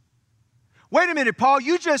 Wait a minute, Paul,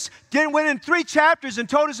 you just went in 3 chapters and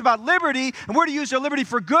told us about liberty, and we're to use our liberty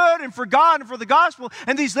for good and for God and for the gospel,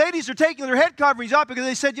 and these ladies are taking their head coverings off because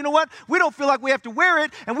they said, you know what, we don't feel like we have to wear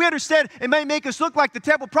it, and we understand it may make us look like the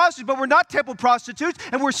temple prostitutes, but we're not temple prostitutes,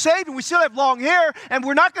 and we're saved, and we still have long hair, and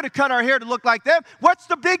we're not going to cut our hair to look like them. What's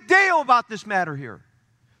the big deal about this matter here?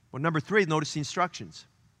 Well, number 3, notice the instructions.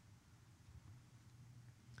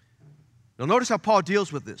 Now, notice how Paul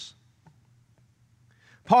deals with this.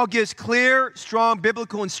 Paul gives clear, strong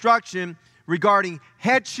biblical instruction regarding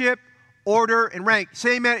headship, order, and rank.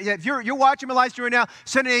 Say amen. If you're watching my live stream right now,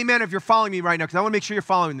 send an amen if you're following me right now, because I want to make sure you're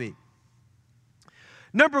following me.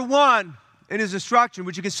 Number 1 in his instruction,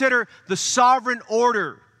 would you consider the sovereign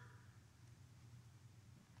order?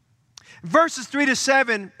 Verses 3 to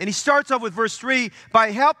 7, and he starts off with verse 3,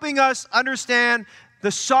 by helping us understand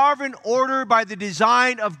the sovereign order by the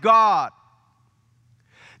design of God.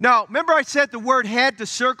 Now, remember I said the word head to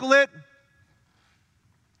circle it?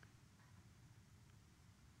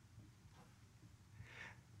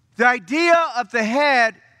 The idea of the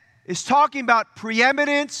head is talking about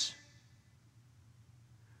preeminence,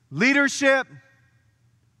 leadership,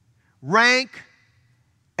 rank,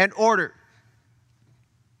 and order.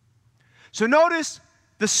 So notice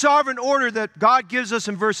the sovereign order that God gives us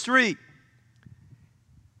in verse 3.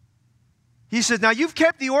 He says, now you've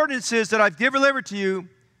kept the ordinances that I've delivered to you,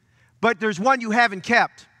 but there's one you haven't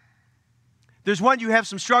kept. There's one you have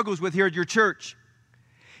some struggles with here at your church.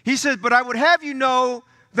 He says, but I would have you know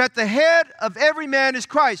that the head of every man is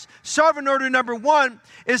Christ. Sovereign order number one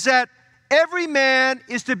is that every man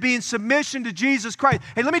is to be in submission to Jesus Christ.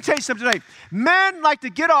 Hey, let me tell you something today. Men like to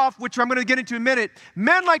get off, which I'm going to get into in a minute.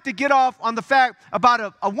 Men like to get off on the fact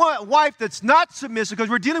about a wife that's not submissive, because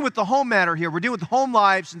we're dealing with the home matter here. We're dealing with home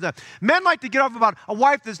lives and stuff. Men like to get off about a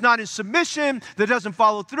wife that's not in submission, that doesn't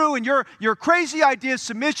follow through. And your crazy idea of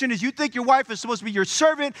submission is you think your wife is supposed to be your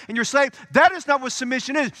servant and your slave. That is not what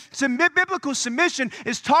submission is. Biblical submission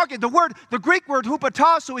is talking, the Greek word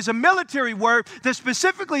hupotasso is a military word that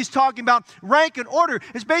specifically is talking about rank and order.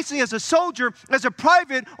 It's basically as a soldier, as a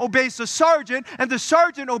private obeys the sergeant, and the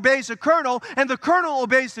sergeant obeys the colonel, and the colonel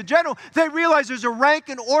obeys the general. They realize there's a rank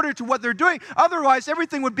and order to what they're doing. Otherwise,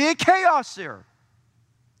 everything would be in chaos there.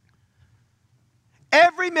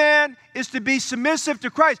 Every man is to be submissive to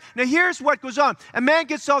Christ. Now, here's what goes on. A man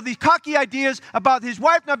gets all these cocky ideas about his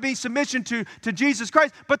wife not being submission to Jesus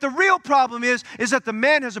Christ. But the real problem is that the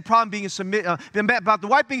man has a problem being about the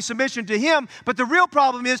wife being submission to him. But the real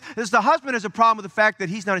problem is the husband has a problem with the fact that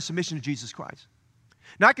he's not in submission to Jesus Christ.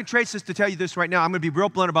 Now, I can trace this to tell you this right now. I'm going to be real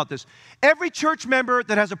blunt about this. Every church member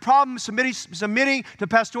that has a problem submitting to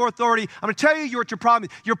pastoral authority, I'm going to tell you what your problem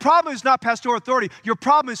is. Your problem is not pastoral authority. Your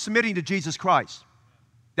problem is submitting to Jesus Christ.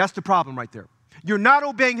 That's the problem right there. You're not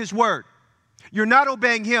obeying His word. You're not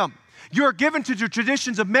obeying Him. You're given to the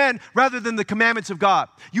traditions of men rather than the commandments of God.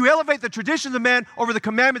 You elevate the traditions of men over the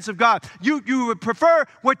commandments of God. You would prefer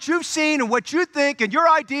what you've seen and what you think and your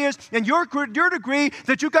ideas and your degree,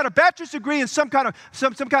 that you've got a bachelor's degree in some kind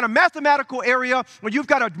of mathematical area, or you've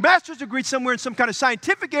got a master's degree somewhere in some kind of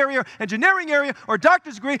scientific area, engineering area, or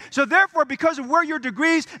doctor's degree. So therefore, because of where your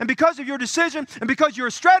degrees and because of your decision and because you're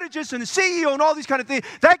a strategist and a CEO and all these kind of things,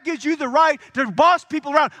 that gives you the right to boss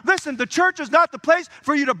people around. Listen, the church is not the place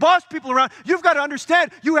for you to boss people around. You've got to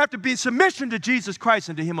understand you have to be in submission to Jesus Christ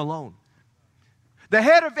and to Him alone. The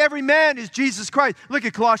head of every man is Jesus Christ. Look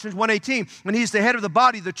at Colossians 1:18. And He's the head of the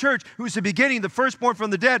body, the church, who is the beginning, the firstborn from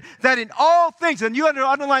the dead, that in all things, and you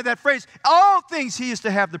underline that phrase, all things He is to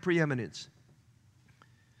have the preeminence.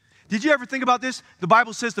 Did you ever think about this? The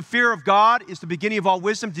Bible says the fear of God is the beginning of all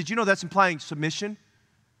wisdom. Did you know that's implying submission?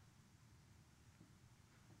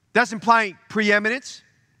 That's implying preeminence.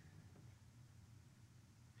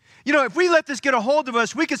 You know, if we let this get a hold of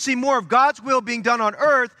us, we could see more of God's will being done on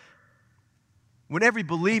earth when every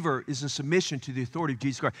believer is in submission to the authority of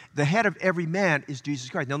Jesus Christ. The head of every man is Jesus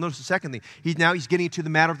Christ. Now, notice the second thing. He's getting into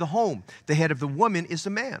the matter of the home. The head of the woman is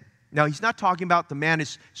the man. Now, he's not talking about the man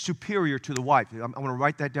is superior to the wife. I'm going to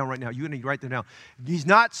write that down right now. You're going to write that down. He's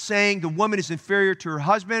not saying the woman is inferior to her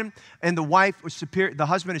husband and the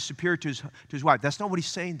husband is superior to his wife. That's not what he's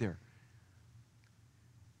saying there.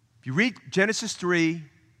 If you read Genesis 3,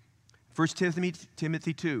 1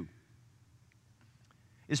 Timothy 2,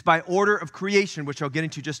 it's by order of creation, which I'll get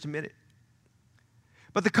into just a minute.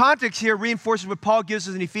 But the context here reinforces what Paul gives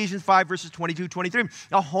us in Ephesians 5, verses 22, 23.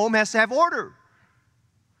 A home has to have order.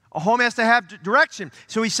 A home has to have direction.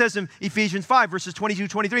 So he says in Ephesians 5, verses 22,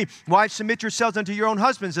 23, wives, submit yourselves unto your own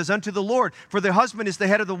husbands as unto the Lord. For the husband is the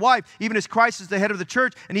head of the wife, even as Christ is the head of the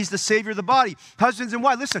church, and He's the Savior of the body. Husbands and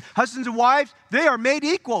wives, listen, husbands and wives, they are made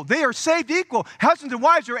equal. They are saved equal. Husbands and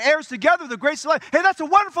wives are heirs together of the grace of life. Hey, that's a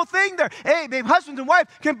wonderful thing there. Hey, babe, husbands and wife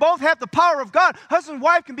can both have the power of God. Husband and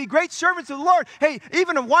wife can be great servants of the Lord. Hey,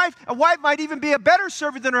 even a wife might even be a better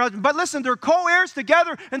servant than her husband. But listen, they're co-heirs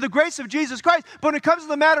together in the grace of Jesus Christ. But when it comes to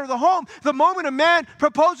the matter of the home, the moment a man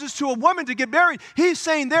proposes to a woman to get married, he's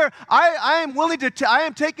saying there, I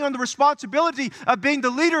am taking on the responsibility of being the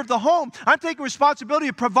leader of the home. I'm taking responsibility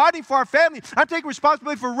of providing for our family. I'm taking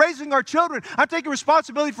responsibility for raising our children. I'm taking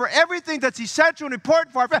responsibility for everything that's essential and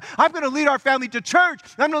important for our family. I'm going to lead our family to church.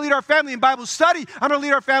 I'm going to lead our family in Bible study. I'm going to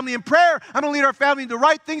lead our family in prayer. I'm going to lead our family in the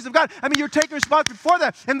right things of God. I mean, you're taking responsibility for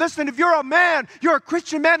that. And listen, if you're a man, you're a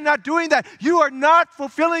Christian man not doing that, you are not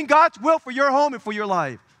fulfilling God's will for your home and for your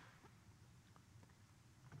life.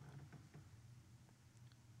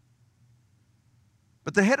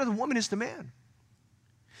 But the head of the woman is the man.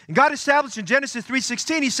 And God established in Genesis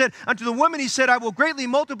 3:16, He said, unto the woman, He said, I will greatly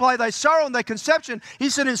multiply thy sorrow and thy conception. He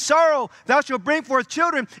said, in sorrow thou shalt bring forth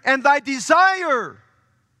children, and thy desire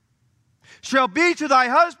shall be to thy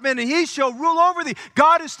husband, and he shall rule over thee.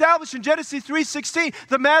 God established in Genesis 3:16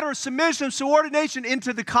 the matter of submission and subordination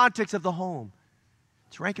into the context of the home.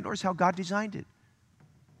 It's rank and order is how God designed it.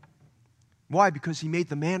 Why? Because He made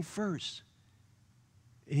the man first.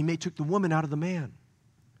 And He took the woman out of the man.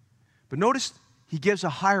 But notice He gives a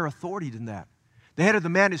higher authority than that. The head of the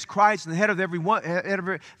man is Christ, and the head of every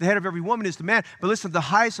woman is the man. But listen, the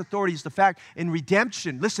highest authority is the fact in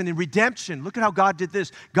redemption. Listen, in redemption, look at how God did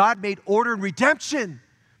this. God made order in redemption.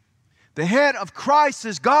 The head of Christ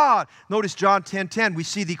is God. Notice John 10:10. We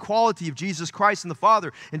see the equality of Jesus Christ and the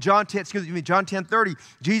Father. In John 10:30,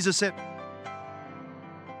 Jesus said,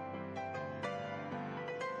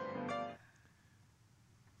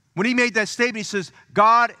 when he made that statement, he says,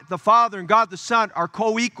 God the Father and God the Son are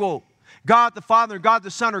co-equal. God the Father and God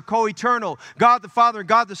the Son are co-eternal. God the Father and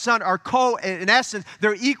God the Son are in essence,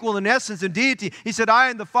 they're equal in essence and deity. He said, I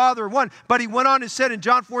and the Father are one. But he went on and said in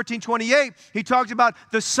John 14:28, he talked about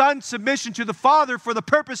the Son's submission to the Father for the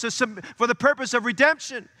purpose of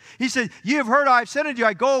redemption. He said, ye have heard I have said unto you,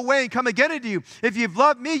 I go away and come again unto you. If ye have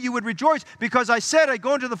loved me, you would rejoice, because I said, I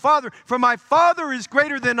go unto the Father, for my Father is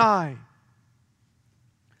greater than I.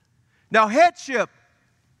 Now headship,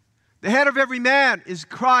 the head of every man is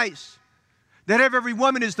Christ. The head of every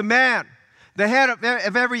woman is the man. The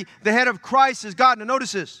head of Christ is God. Now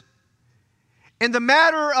notice this. In the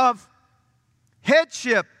matter of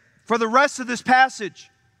headship, for the rest of this passage,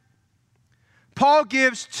 Paul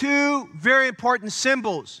gives two very important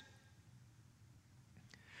symbols.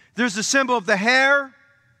 There's the symbol of the hair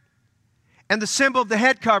and the symbol of the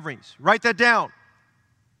head coverings. Write that down.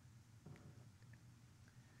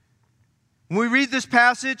 When we read this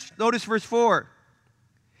passage, notice verse 4.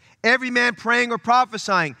 Every man praying or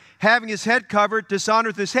prophesying, having his head covered,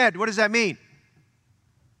 dishonoreth his head. What does that mean?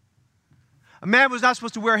 A man was not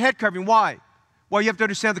supposed to wear a head covering. Why? Well, you have to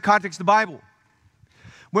understand the context of the Bible.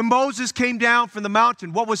 When Moses came down from the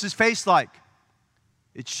mountain, what was his face like?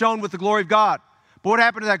 It shone with the glory of God. But what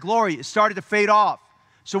happened to that glory? It started to fade off.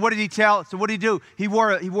 So what did he do? He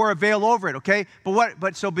wore a veil over it, okay?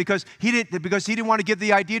 Because he didn't want to give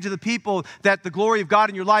the idea to the people that the glory of God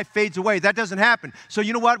in your life fades away. That doesn't happen. So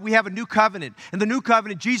you know what? We have a new covenant. In the new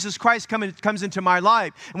covenant, Jesus Christ comes into my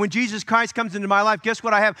life. And when Jesus Christ comes into my life, guess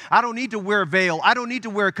what I have? I don't need to wear a veil. I don't need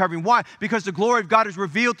to wear a covering. Why? Because the glory of God is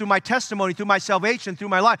revealed through my testimony, through my salvation, through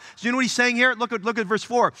my life. So you know what he's saying here? Look at verse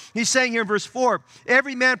 4. He's saying here in verse 4,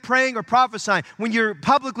 every man praying or prophesying, when you're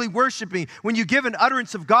publicly worshiping, when you give an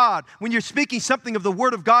utterance of God, when you're speaking something of the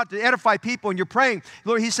Word of God to edify people and you're praying,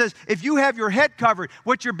 Lord, he says, if you have your head covered,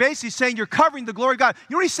 what you're basically saying, you're covering the glory of God.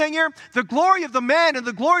 You know what he's saying here? The glory of the man and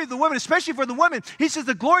the glory of the woman, especially for the women, he says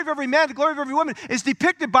the glory of every man, the glory of every woman is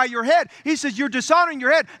depicted by your head. He says you're dishonoring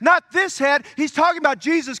your head, not this head. He's talking about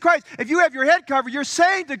Jesus Christ. If you have your head covered, you're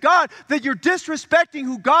saying to God that you're disrespecting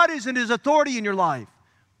who God is and His authority in your life.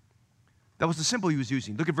 That was the symbol he was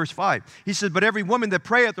using. Look at verse 5. He says, but every woman that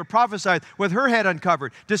prayeth or prophesieth with her head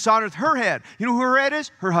uncovered dishonoreth her head. You know who her head is?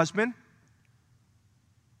 Her husband.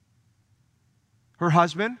 Her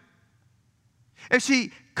husband. If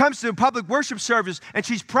she comes to a public worship service and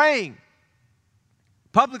she's praying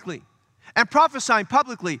publicly and prophesying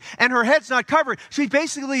publicly, and her head's not covered, she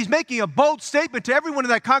basically is making a bold statement to everyone in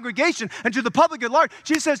that congregation and to the public at large.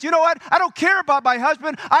 She says, you know what? I don't care about my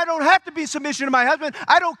husband. I don't have to be in submission to my husband.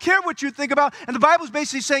 I don't care what you think about. And the Bible's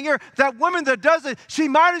basically saying here, that woman that does it, she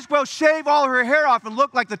might as well shave all her hair off and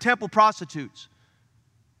look like the temple prostitutes.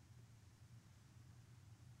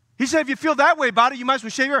 He said, if you feel that way about it, you might as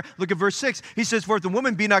well shave your hair. Look at verse 6. He says, for if the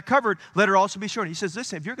woman be not covered, let her also be shorn. He says,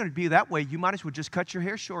 listen, if you're going to be that way, you might as well just cut your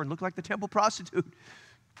hair short and look like the temple prostitute.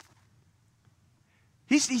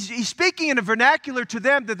 He's speaking in a vernacular to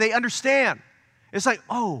them that they understand. It's like,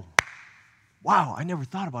 oh, wow, I never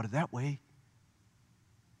thought about it that way.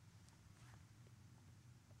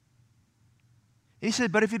 And he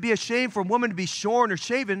said, but if it be a shame for a woman to be shorn or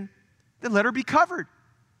shaven, then let her be covered.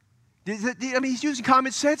 I mean, he's using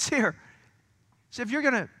common sense here. So if you're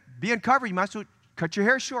going to be uncovered, you might as well cut your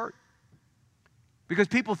hair short. Because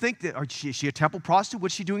people think that, is she a temple prostitute?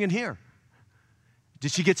 What's she doing in here?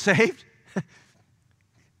 Did she get saved? And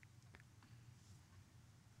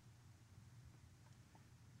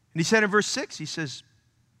he said in verse 6, he says,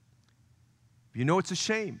 you know it's a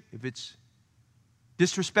shame, if it's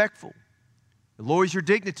disrespectful, it lowers your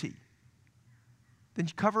dignity, then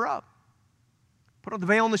you cover up. Put on the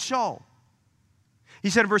veil and the shawl.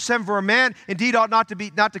 He said in verse 7, for a man indeed ought not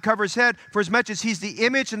to cover his head, for as much as he's the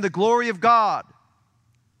image and the glory of God.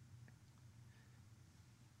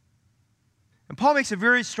 And Paul makes a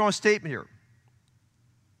very strong statement here.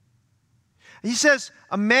 He says,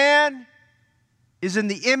 a man is in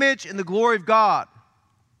the image and the glory of God.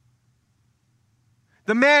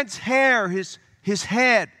 The man's hair, his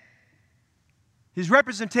head, his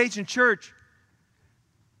representation, church,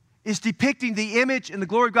 is depicting the image and the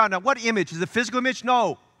glory of God. Now, what image? Is it a physical image?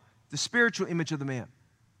 No. The spiritual image of the man.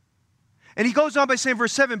 And he goes on by saying,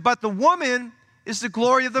 verse 7, but the woman is the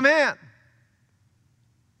glory of the man.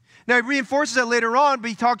 Now, he reinforces that later on, but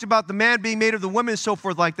he talked about the man being made of the woman and so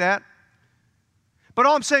forth like that. But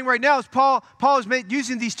all I'm saying right now is Paul is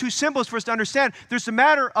using these two symbols for us to understand there's a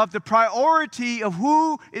matter of the priority of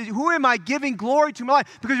who am I giving glory to in my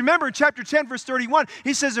life. Because remember in chapter 10, verse 31,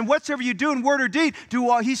 he says, and whatsoever you do in word or deed,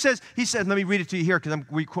 he says, let me read it to you here because I'm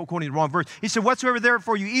quoting the wrong verse. He said, whatsoever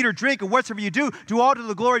therefore you eat or drink, or whatsoever you do all to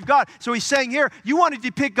the glory of God. So he's saying here, you want to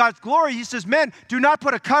depict God's glory. He says, men, do not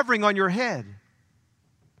put a covering on your head.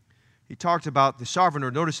 He talked about the sovereign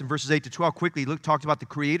order. Notice in verses 8 to 12, quickly, talked about the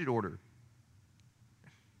created order.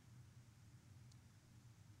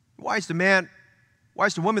 Why is the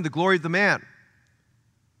woman the glory of the man?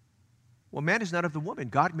 Well, man is not of the woman.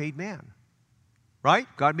 God made man. Right?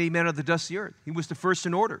 God made man out of the dust of the earth. He was the first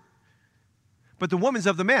in order. But the woman's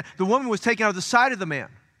of the man. The woman was taken out of the side of the man.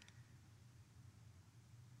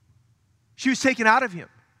 She was taken out of him.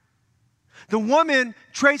 The woman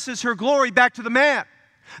traces her glory back to the man.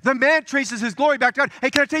 The man traces his glory back to God.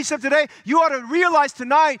 Hey, can I tell you something today? You ought to realize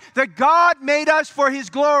tonight that God made us for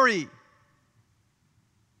his glory.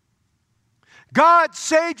 God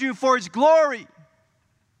saved you for his glory.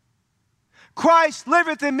 Christ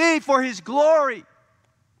liveth in me for his glory.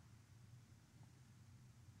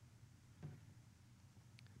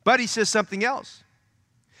 But he says something else.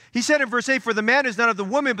 He said in verse 8, for the man is not of the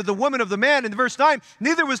woman, but the woman of the man. In verse 9,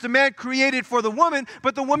 neither was the man created for the woman,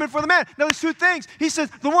 but the woman for the man. Now there's two things. He says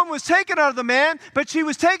the woman was taken out of the man, but she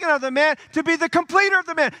was taken out of the man to be the completer of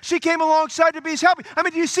the man. She came alongside to be his helper. I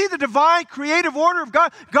mean, do you see the divine creative order of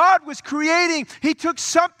God? God was creating. He took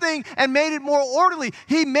something and made it more orderly.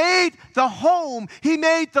 He made the home. He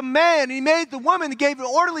made the man. He made the woman and gave it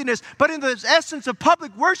orderliness. But in the essence of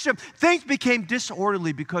public worship, things became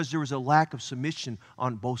disorderly because there was a lack of submission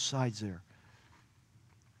on both sides there.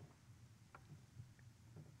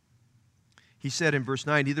 He said in verse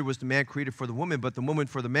 9, neither was the man created for the woman, but the woman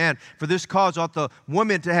for the man. For this cause ought the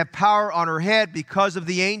woman to have power on her head because of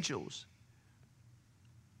the angels.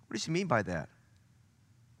 What does he mean by that?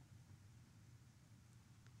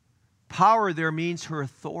 Power there means her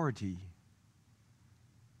authority.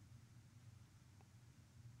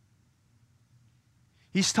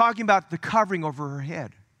 He's talking about the covering over her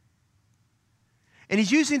head. And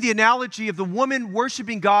he's using the analogy of the woman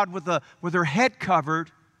worshiping God with her head covered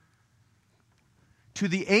to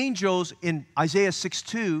the angels in Isaiah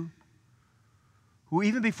 6:2, who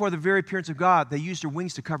even before the very appearance of God, they used their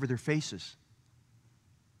wings to cover their faces.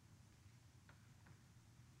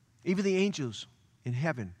 Even the angels in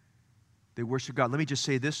heaven, they worship God. Let me just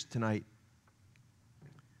say this tonight.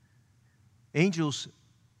 Angels,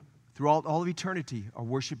 throughout all of eternity, are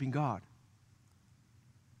worshiping God.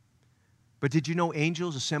 But did you know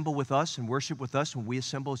angels assemble with us and worship with us when we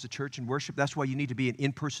assemble as a church and worship? That's why you need to be an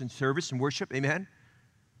in-person service and worship. Amen?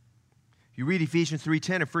 You read Ephesians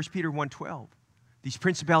 3:10 and 1 Peter 1:12. These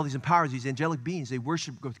principalities and powers, these angelic beings, they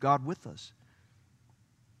worship God with us.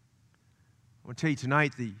 I want to tell you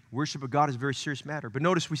tonight, the worship of God is a very serious matter. But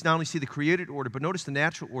notice we not only see the created order, but notice the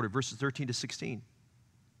natural order, verses 13 to 16.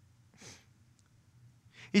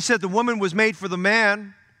 He said the woman was made for the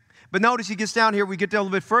man. But notice he gets down here, we get down a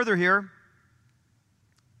little bit further here.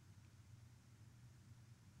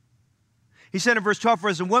 He said in verse 12, for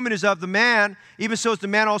as the woman is of the man, even so is the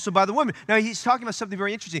man also by the woman. Now, he's talking about something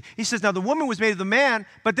very interesting. He says, now the woman was made of the man,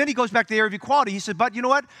 but then he goes back to the area of equality. He said, but you know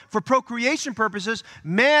what? For procreation purposes,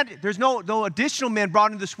 man, there's no additional man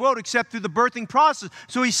brought into this world except through the birthing process.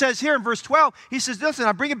 So he says here in verse 12, he says, listen,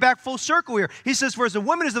 I bring it back full circle here. He says, for as the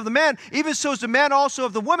woman is of the man, even so is the man also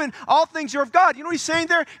of the woman. All things are of God. You know what he's saying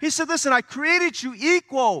there? He said, listen, I created you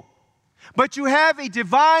equal. But you have a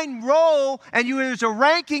divine role, and there's a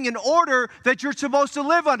ranking and order that you're supposed to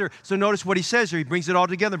live under. So notice what he says here. He brings it all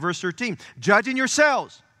together in verse 13. Judging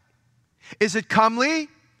yourselves. Is it comely?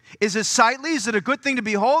 Is it sightly? Is it a good thing to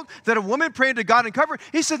behold that a woman praying to God and cover?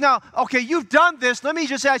 He says, now, okay, you've done this. Let me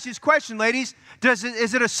just ask you this question, ladies.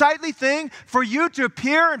 Is it a sightly thing for you to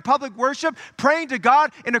appear in public worship praying to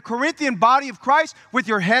God in a Corinthian body of Christ with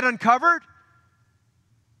your head uncovered?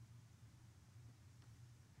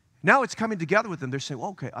 Now it's coming together with them. They're saying,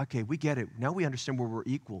 well, okay, we get it. Now we understand where we're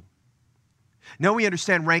equal. Now we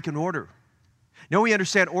understand rank and order. Now we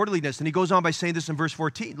understand orderliness. And he goes on by saying this in verse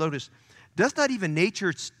 14. Notice, does not even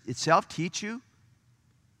nature itself teach you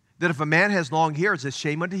that if a man has long hair, it's a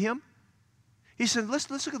shame unto him? He said,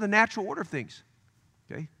 let's look at the natural order of things.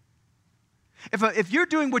 Okay? If you're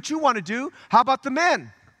doing what you want to do, how about the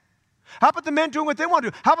men? How about the men doing what they want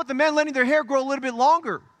to do? How about the men letting their hair grow a little bit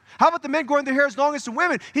longer? How about the men growing their hair as long as the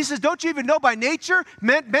women? He says, don't you even know by nature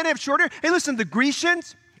men have short hair? Hey, listen, the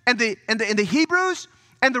Grecians and the Hebrews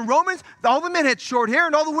And the Romans, all the men had short hair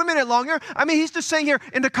and all the women had long hair. I mean, he's just saying here,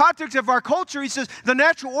 in the context of our culture, he says the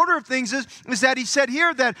natural order of things is that he said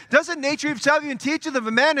here that doesn't nature himself even teach that if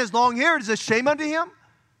a man has long hair, it is a shame unto him?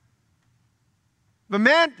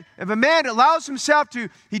 If a man allows himself to,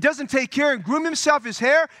 he doesn't take care and groom himself, his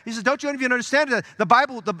hair, he says, don't you even understand that the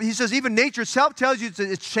Bible, he says even nature itself tells you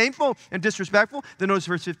it's shameful and disrespectful. Then notice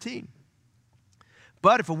verse 15.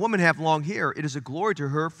 But if a woman have long hair, it is a glory to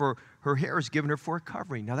her, for her hair is given her for a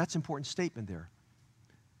covering. Now that's an important statement there.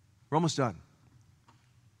 We're almost done.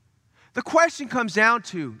 The question comes down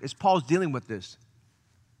to, as Paul's dealing with this,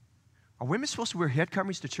 are women supposed to wear head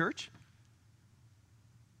coverings to church?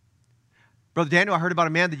 Brother Daniel, I heard about a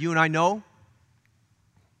man that you and I know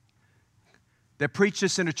that preached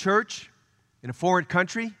this in a church in a foreign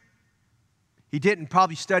country. He didn't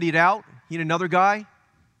probably study it out. He and another guy.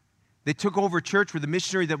 They took over a church where the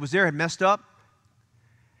missionary that was there had messed up.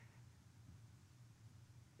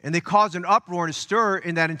 And they caused an uproar and a stir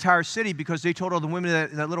in that entire city because they told all the women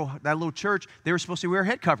in that little church they were supposed to wear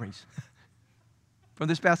head coverings from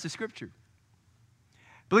this passage of Scripture.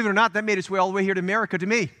 Believe it or not, that made its way all the way here to America to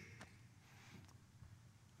me.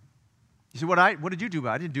 You say, what did you do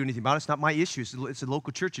about it? I didn't do anything about it. It's not my issue. It's a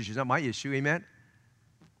local church issue. It's not my issue. Amen?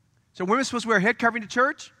 So women are supposed to wear a head covering to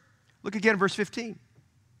church? Look again at verse 15.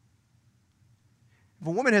 If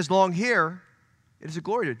a woman has long hair, it is a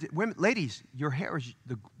glory to women. Ladies, your hair is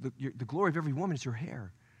the glory of every woman is your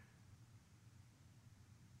hair.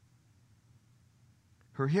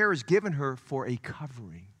 Her hair is given her for a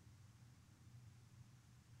covering.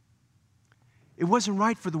 It wasn't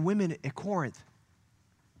right for the women at Corinth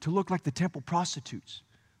to look like the temple prostitutes.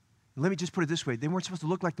 Let me just put it this way. They weren't supposed to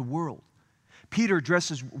look like the world. Peter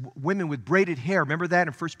addresses women with braided hair. Remember that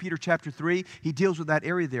in 1 Peter chapter 3? He deals with that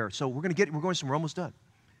area there. So we're going somewhere. We're almost done.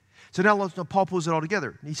 So now Paul pulls it all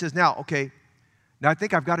together. He says, now I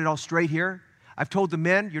think I've got it all straight here. I've told the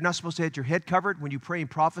men, you're not supposed to have your head covered when you pray and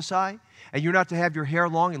prophesy, and you're not to have your hair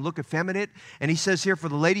long and look effeminate. And he says here for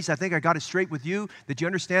the ladies, I think I got it straight with you, that you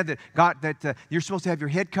understand that you're supposed to have your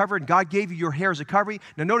head covered, and God gave you your hair as a covering.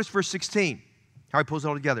 Now notice verse 16, how he pulls it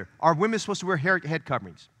all together. Are women supposed to wear head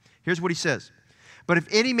coverings? Here's what he says. But if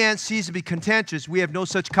any man sees to be contentious, we have no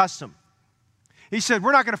such custom. He said,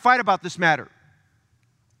 we're not going to fight about this matter.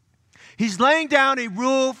 He's laying down a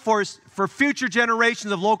rule for future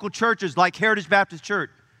generations of local churches like Heritage Baptist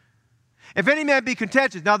Church. If any man be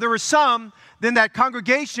contentious. Now, there were some in that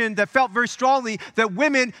congregation that felt very strongly that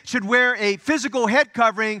women should wear a physical head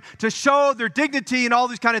covering to show their dignity and all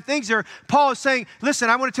these kind of things there. Paul is saying, listen,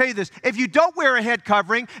 I want to tell you this. If you don't wear a head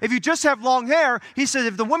covering, if you just have long hair, he says,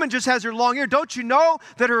 if the woman just has her long hair, don't you know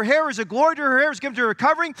that her hair is a glory to her hair is given to her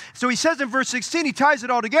covering? So he says in verse 16, he ties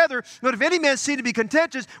it all together. But if any man seem to be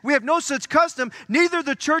contentious, we have no such custom, neither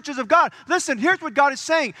the churches of God. Listen, here's what God is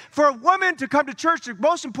saying. For a woman to come to church, the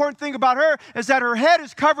most important thing about her is that her head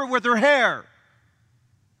is covered with her hair.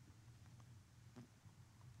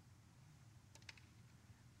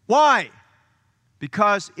 Why?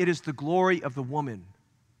 Because it is the glory of the woman.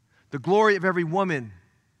 The glory of every woman.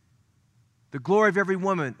 The glory of every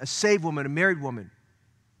woman, a saved woman, a married woman,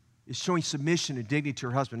 is showing submission and dignity to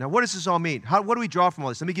her husband. Now, what does this all mean? What do we draw from all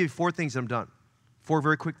this? Let me give you 4 things and I'm done. 4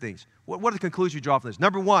 very quick things. What are the conclusions you draw from this?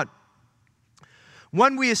 Number 1,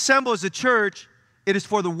 when we assemble as a church, it is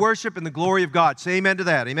for the worship and the glory of God. Say amen to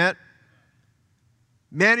that. Amen?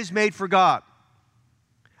 Man is made for God.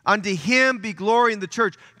 Unto Him be glory in the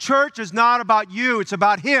church. Church is not about you. It's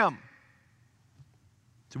about Him.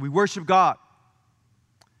 So we worship God.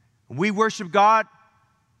 And we worship God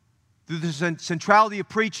through the centrality of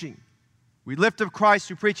preaching. We lift up Christ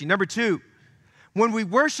through preaching. Number 2, when we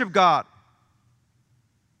worship God,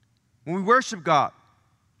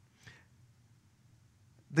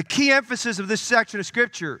 the key emphasis of this section of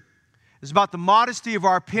Scripture is about the modesty of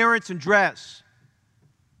our appearance and dress.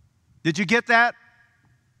 Did you get that?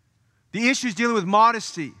 The issue is dealing with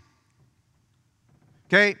modesty.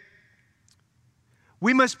 Okay?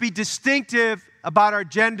 We must be distinctive about our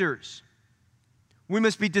genders. We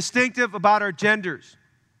must be distinctive about our genders.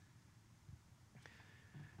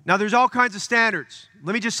 Now, there's all kinds of standards.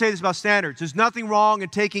 Let me just say this about standards. There's nothing wrong in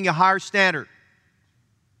taking a higher standard.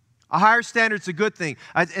 A higher standard is a good thing.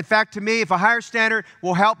 In fact, to me, if a higher standard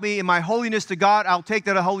will help me in my holiness to God, I'll take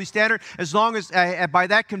that a holy standard as long as by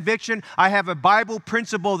that conviction I have a Bible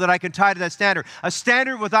principle that I can tie to that standard. A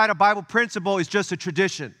standard without a Bible principle is just a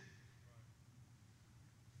tradition.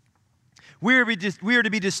 We are to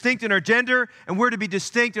be distinct in our gender, and we're to be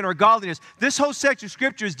distinct in our godliness. This whole section of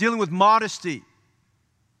Scripture is dealing with modesty.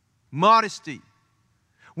 Modesty.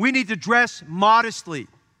 We need to dress modestly.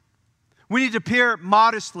 We need to appear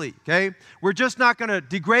modestly, okay? We're just not going to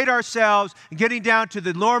degrade ourselves and getting down to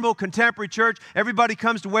the normal contemporary church. Everybody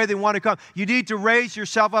comes the way they want to come. You need to raise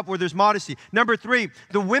yourself up where there's modesty. Number 3,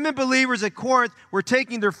 the women believers at Corinth were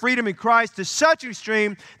taking their freedom in Christ to such an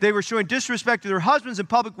extreme they were showing disrespect to their husbands in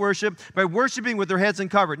public worship by worshiping with their heads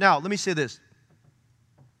uncovered. Now, let me say this.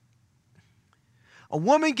 A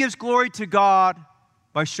woman gives glory to God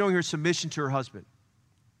by showing her submission to her husband.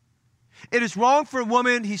 It is wrong for a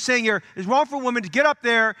woman, he's saying here, it is wrong for a woman to get up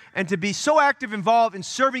there and to be so active involved in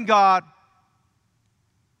serving God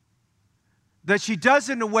that she does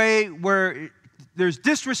it in a way where there's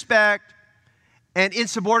disrespect and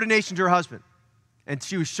insubordination to her husband. And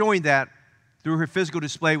she was showing that through her physical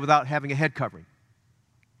display without having a head covering.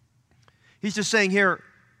 He's just saying here,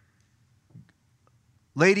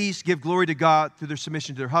 ladies give glory to God through their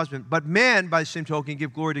submission to their husband, but men, by the same token,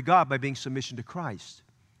 give glory to God by being submission to Christ.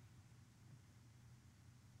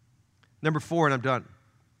 Number 4, and I'm done.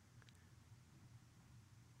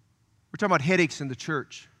 We're talking about headaches in the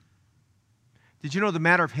church. Did you know the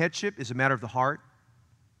matter of headship is a matter of the heart?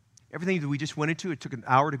 Everything that we just went into, it took an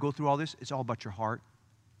hour to go through all this, it's all about your heart.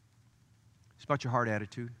 It's about your heart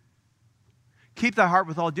attitude. Keep thy heart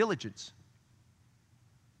with all diligence.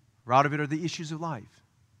 For out of it are the issues of life.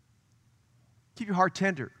 Keep your heart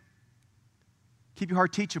tender. Keep your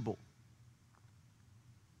heart teachable.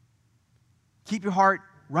 Keep your heart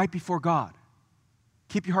right before God.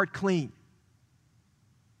 Keep your heart clean.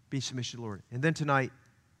 Be in submission to the Lord. And then tonight,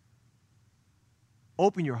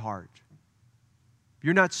 open your heart.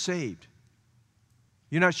 You're not saved.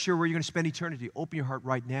 You're not sure where you're going to spend eternity. Open your heart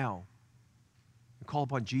right now and call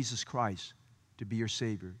upon Jesus Christ to be your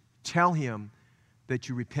Savior. Tell Him that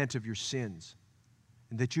you repent of your sins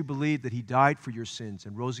and that you believe that He died for your sins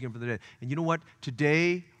and rose again from the dead. And you know what?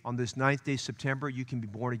 Today, on this 9th day of September, you can be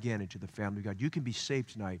born again into the family of God. You can be saved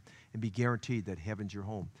tonight and be guaranteed that heaven's your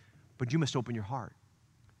home. But you must open your heart.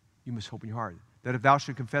 You must open your heart. That if thou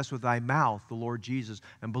shalt confess with thy mouth the Lord Jesus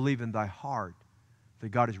and believe in thy heart that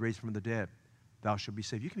God is raised from the dead, thou shalt be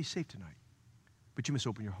saved. You can be saved tonight, but you must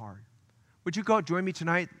open your heart. Would you go join me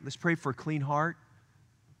tonight? Let's pray for a clean heart.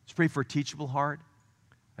 Let's pray for a teachable heart,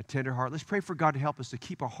 a tender heart. Let's pray for God to help us to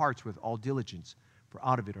keep our hearts with all diligence, for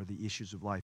out of it are the issues of life.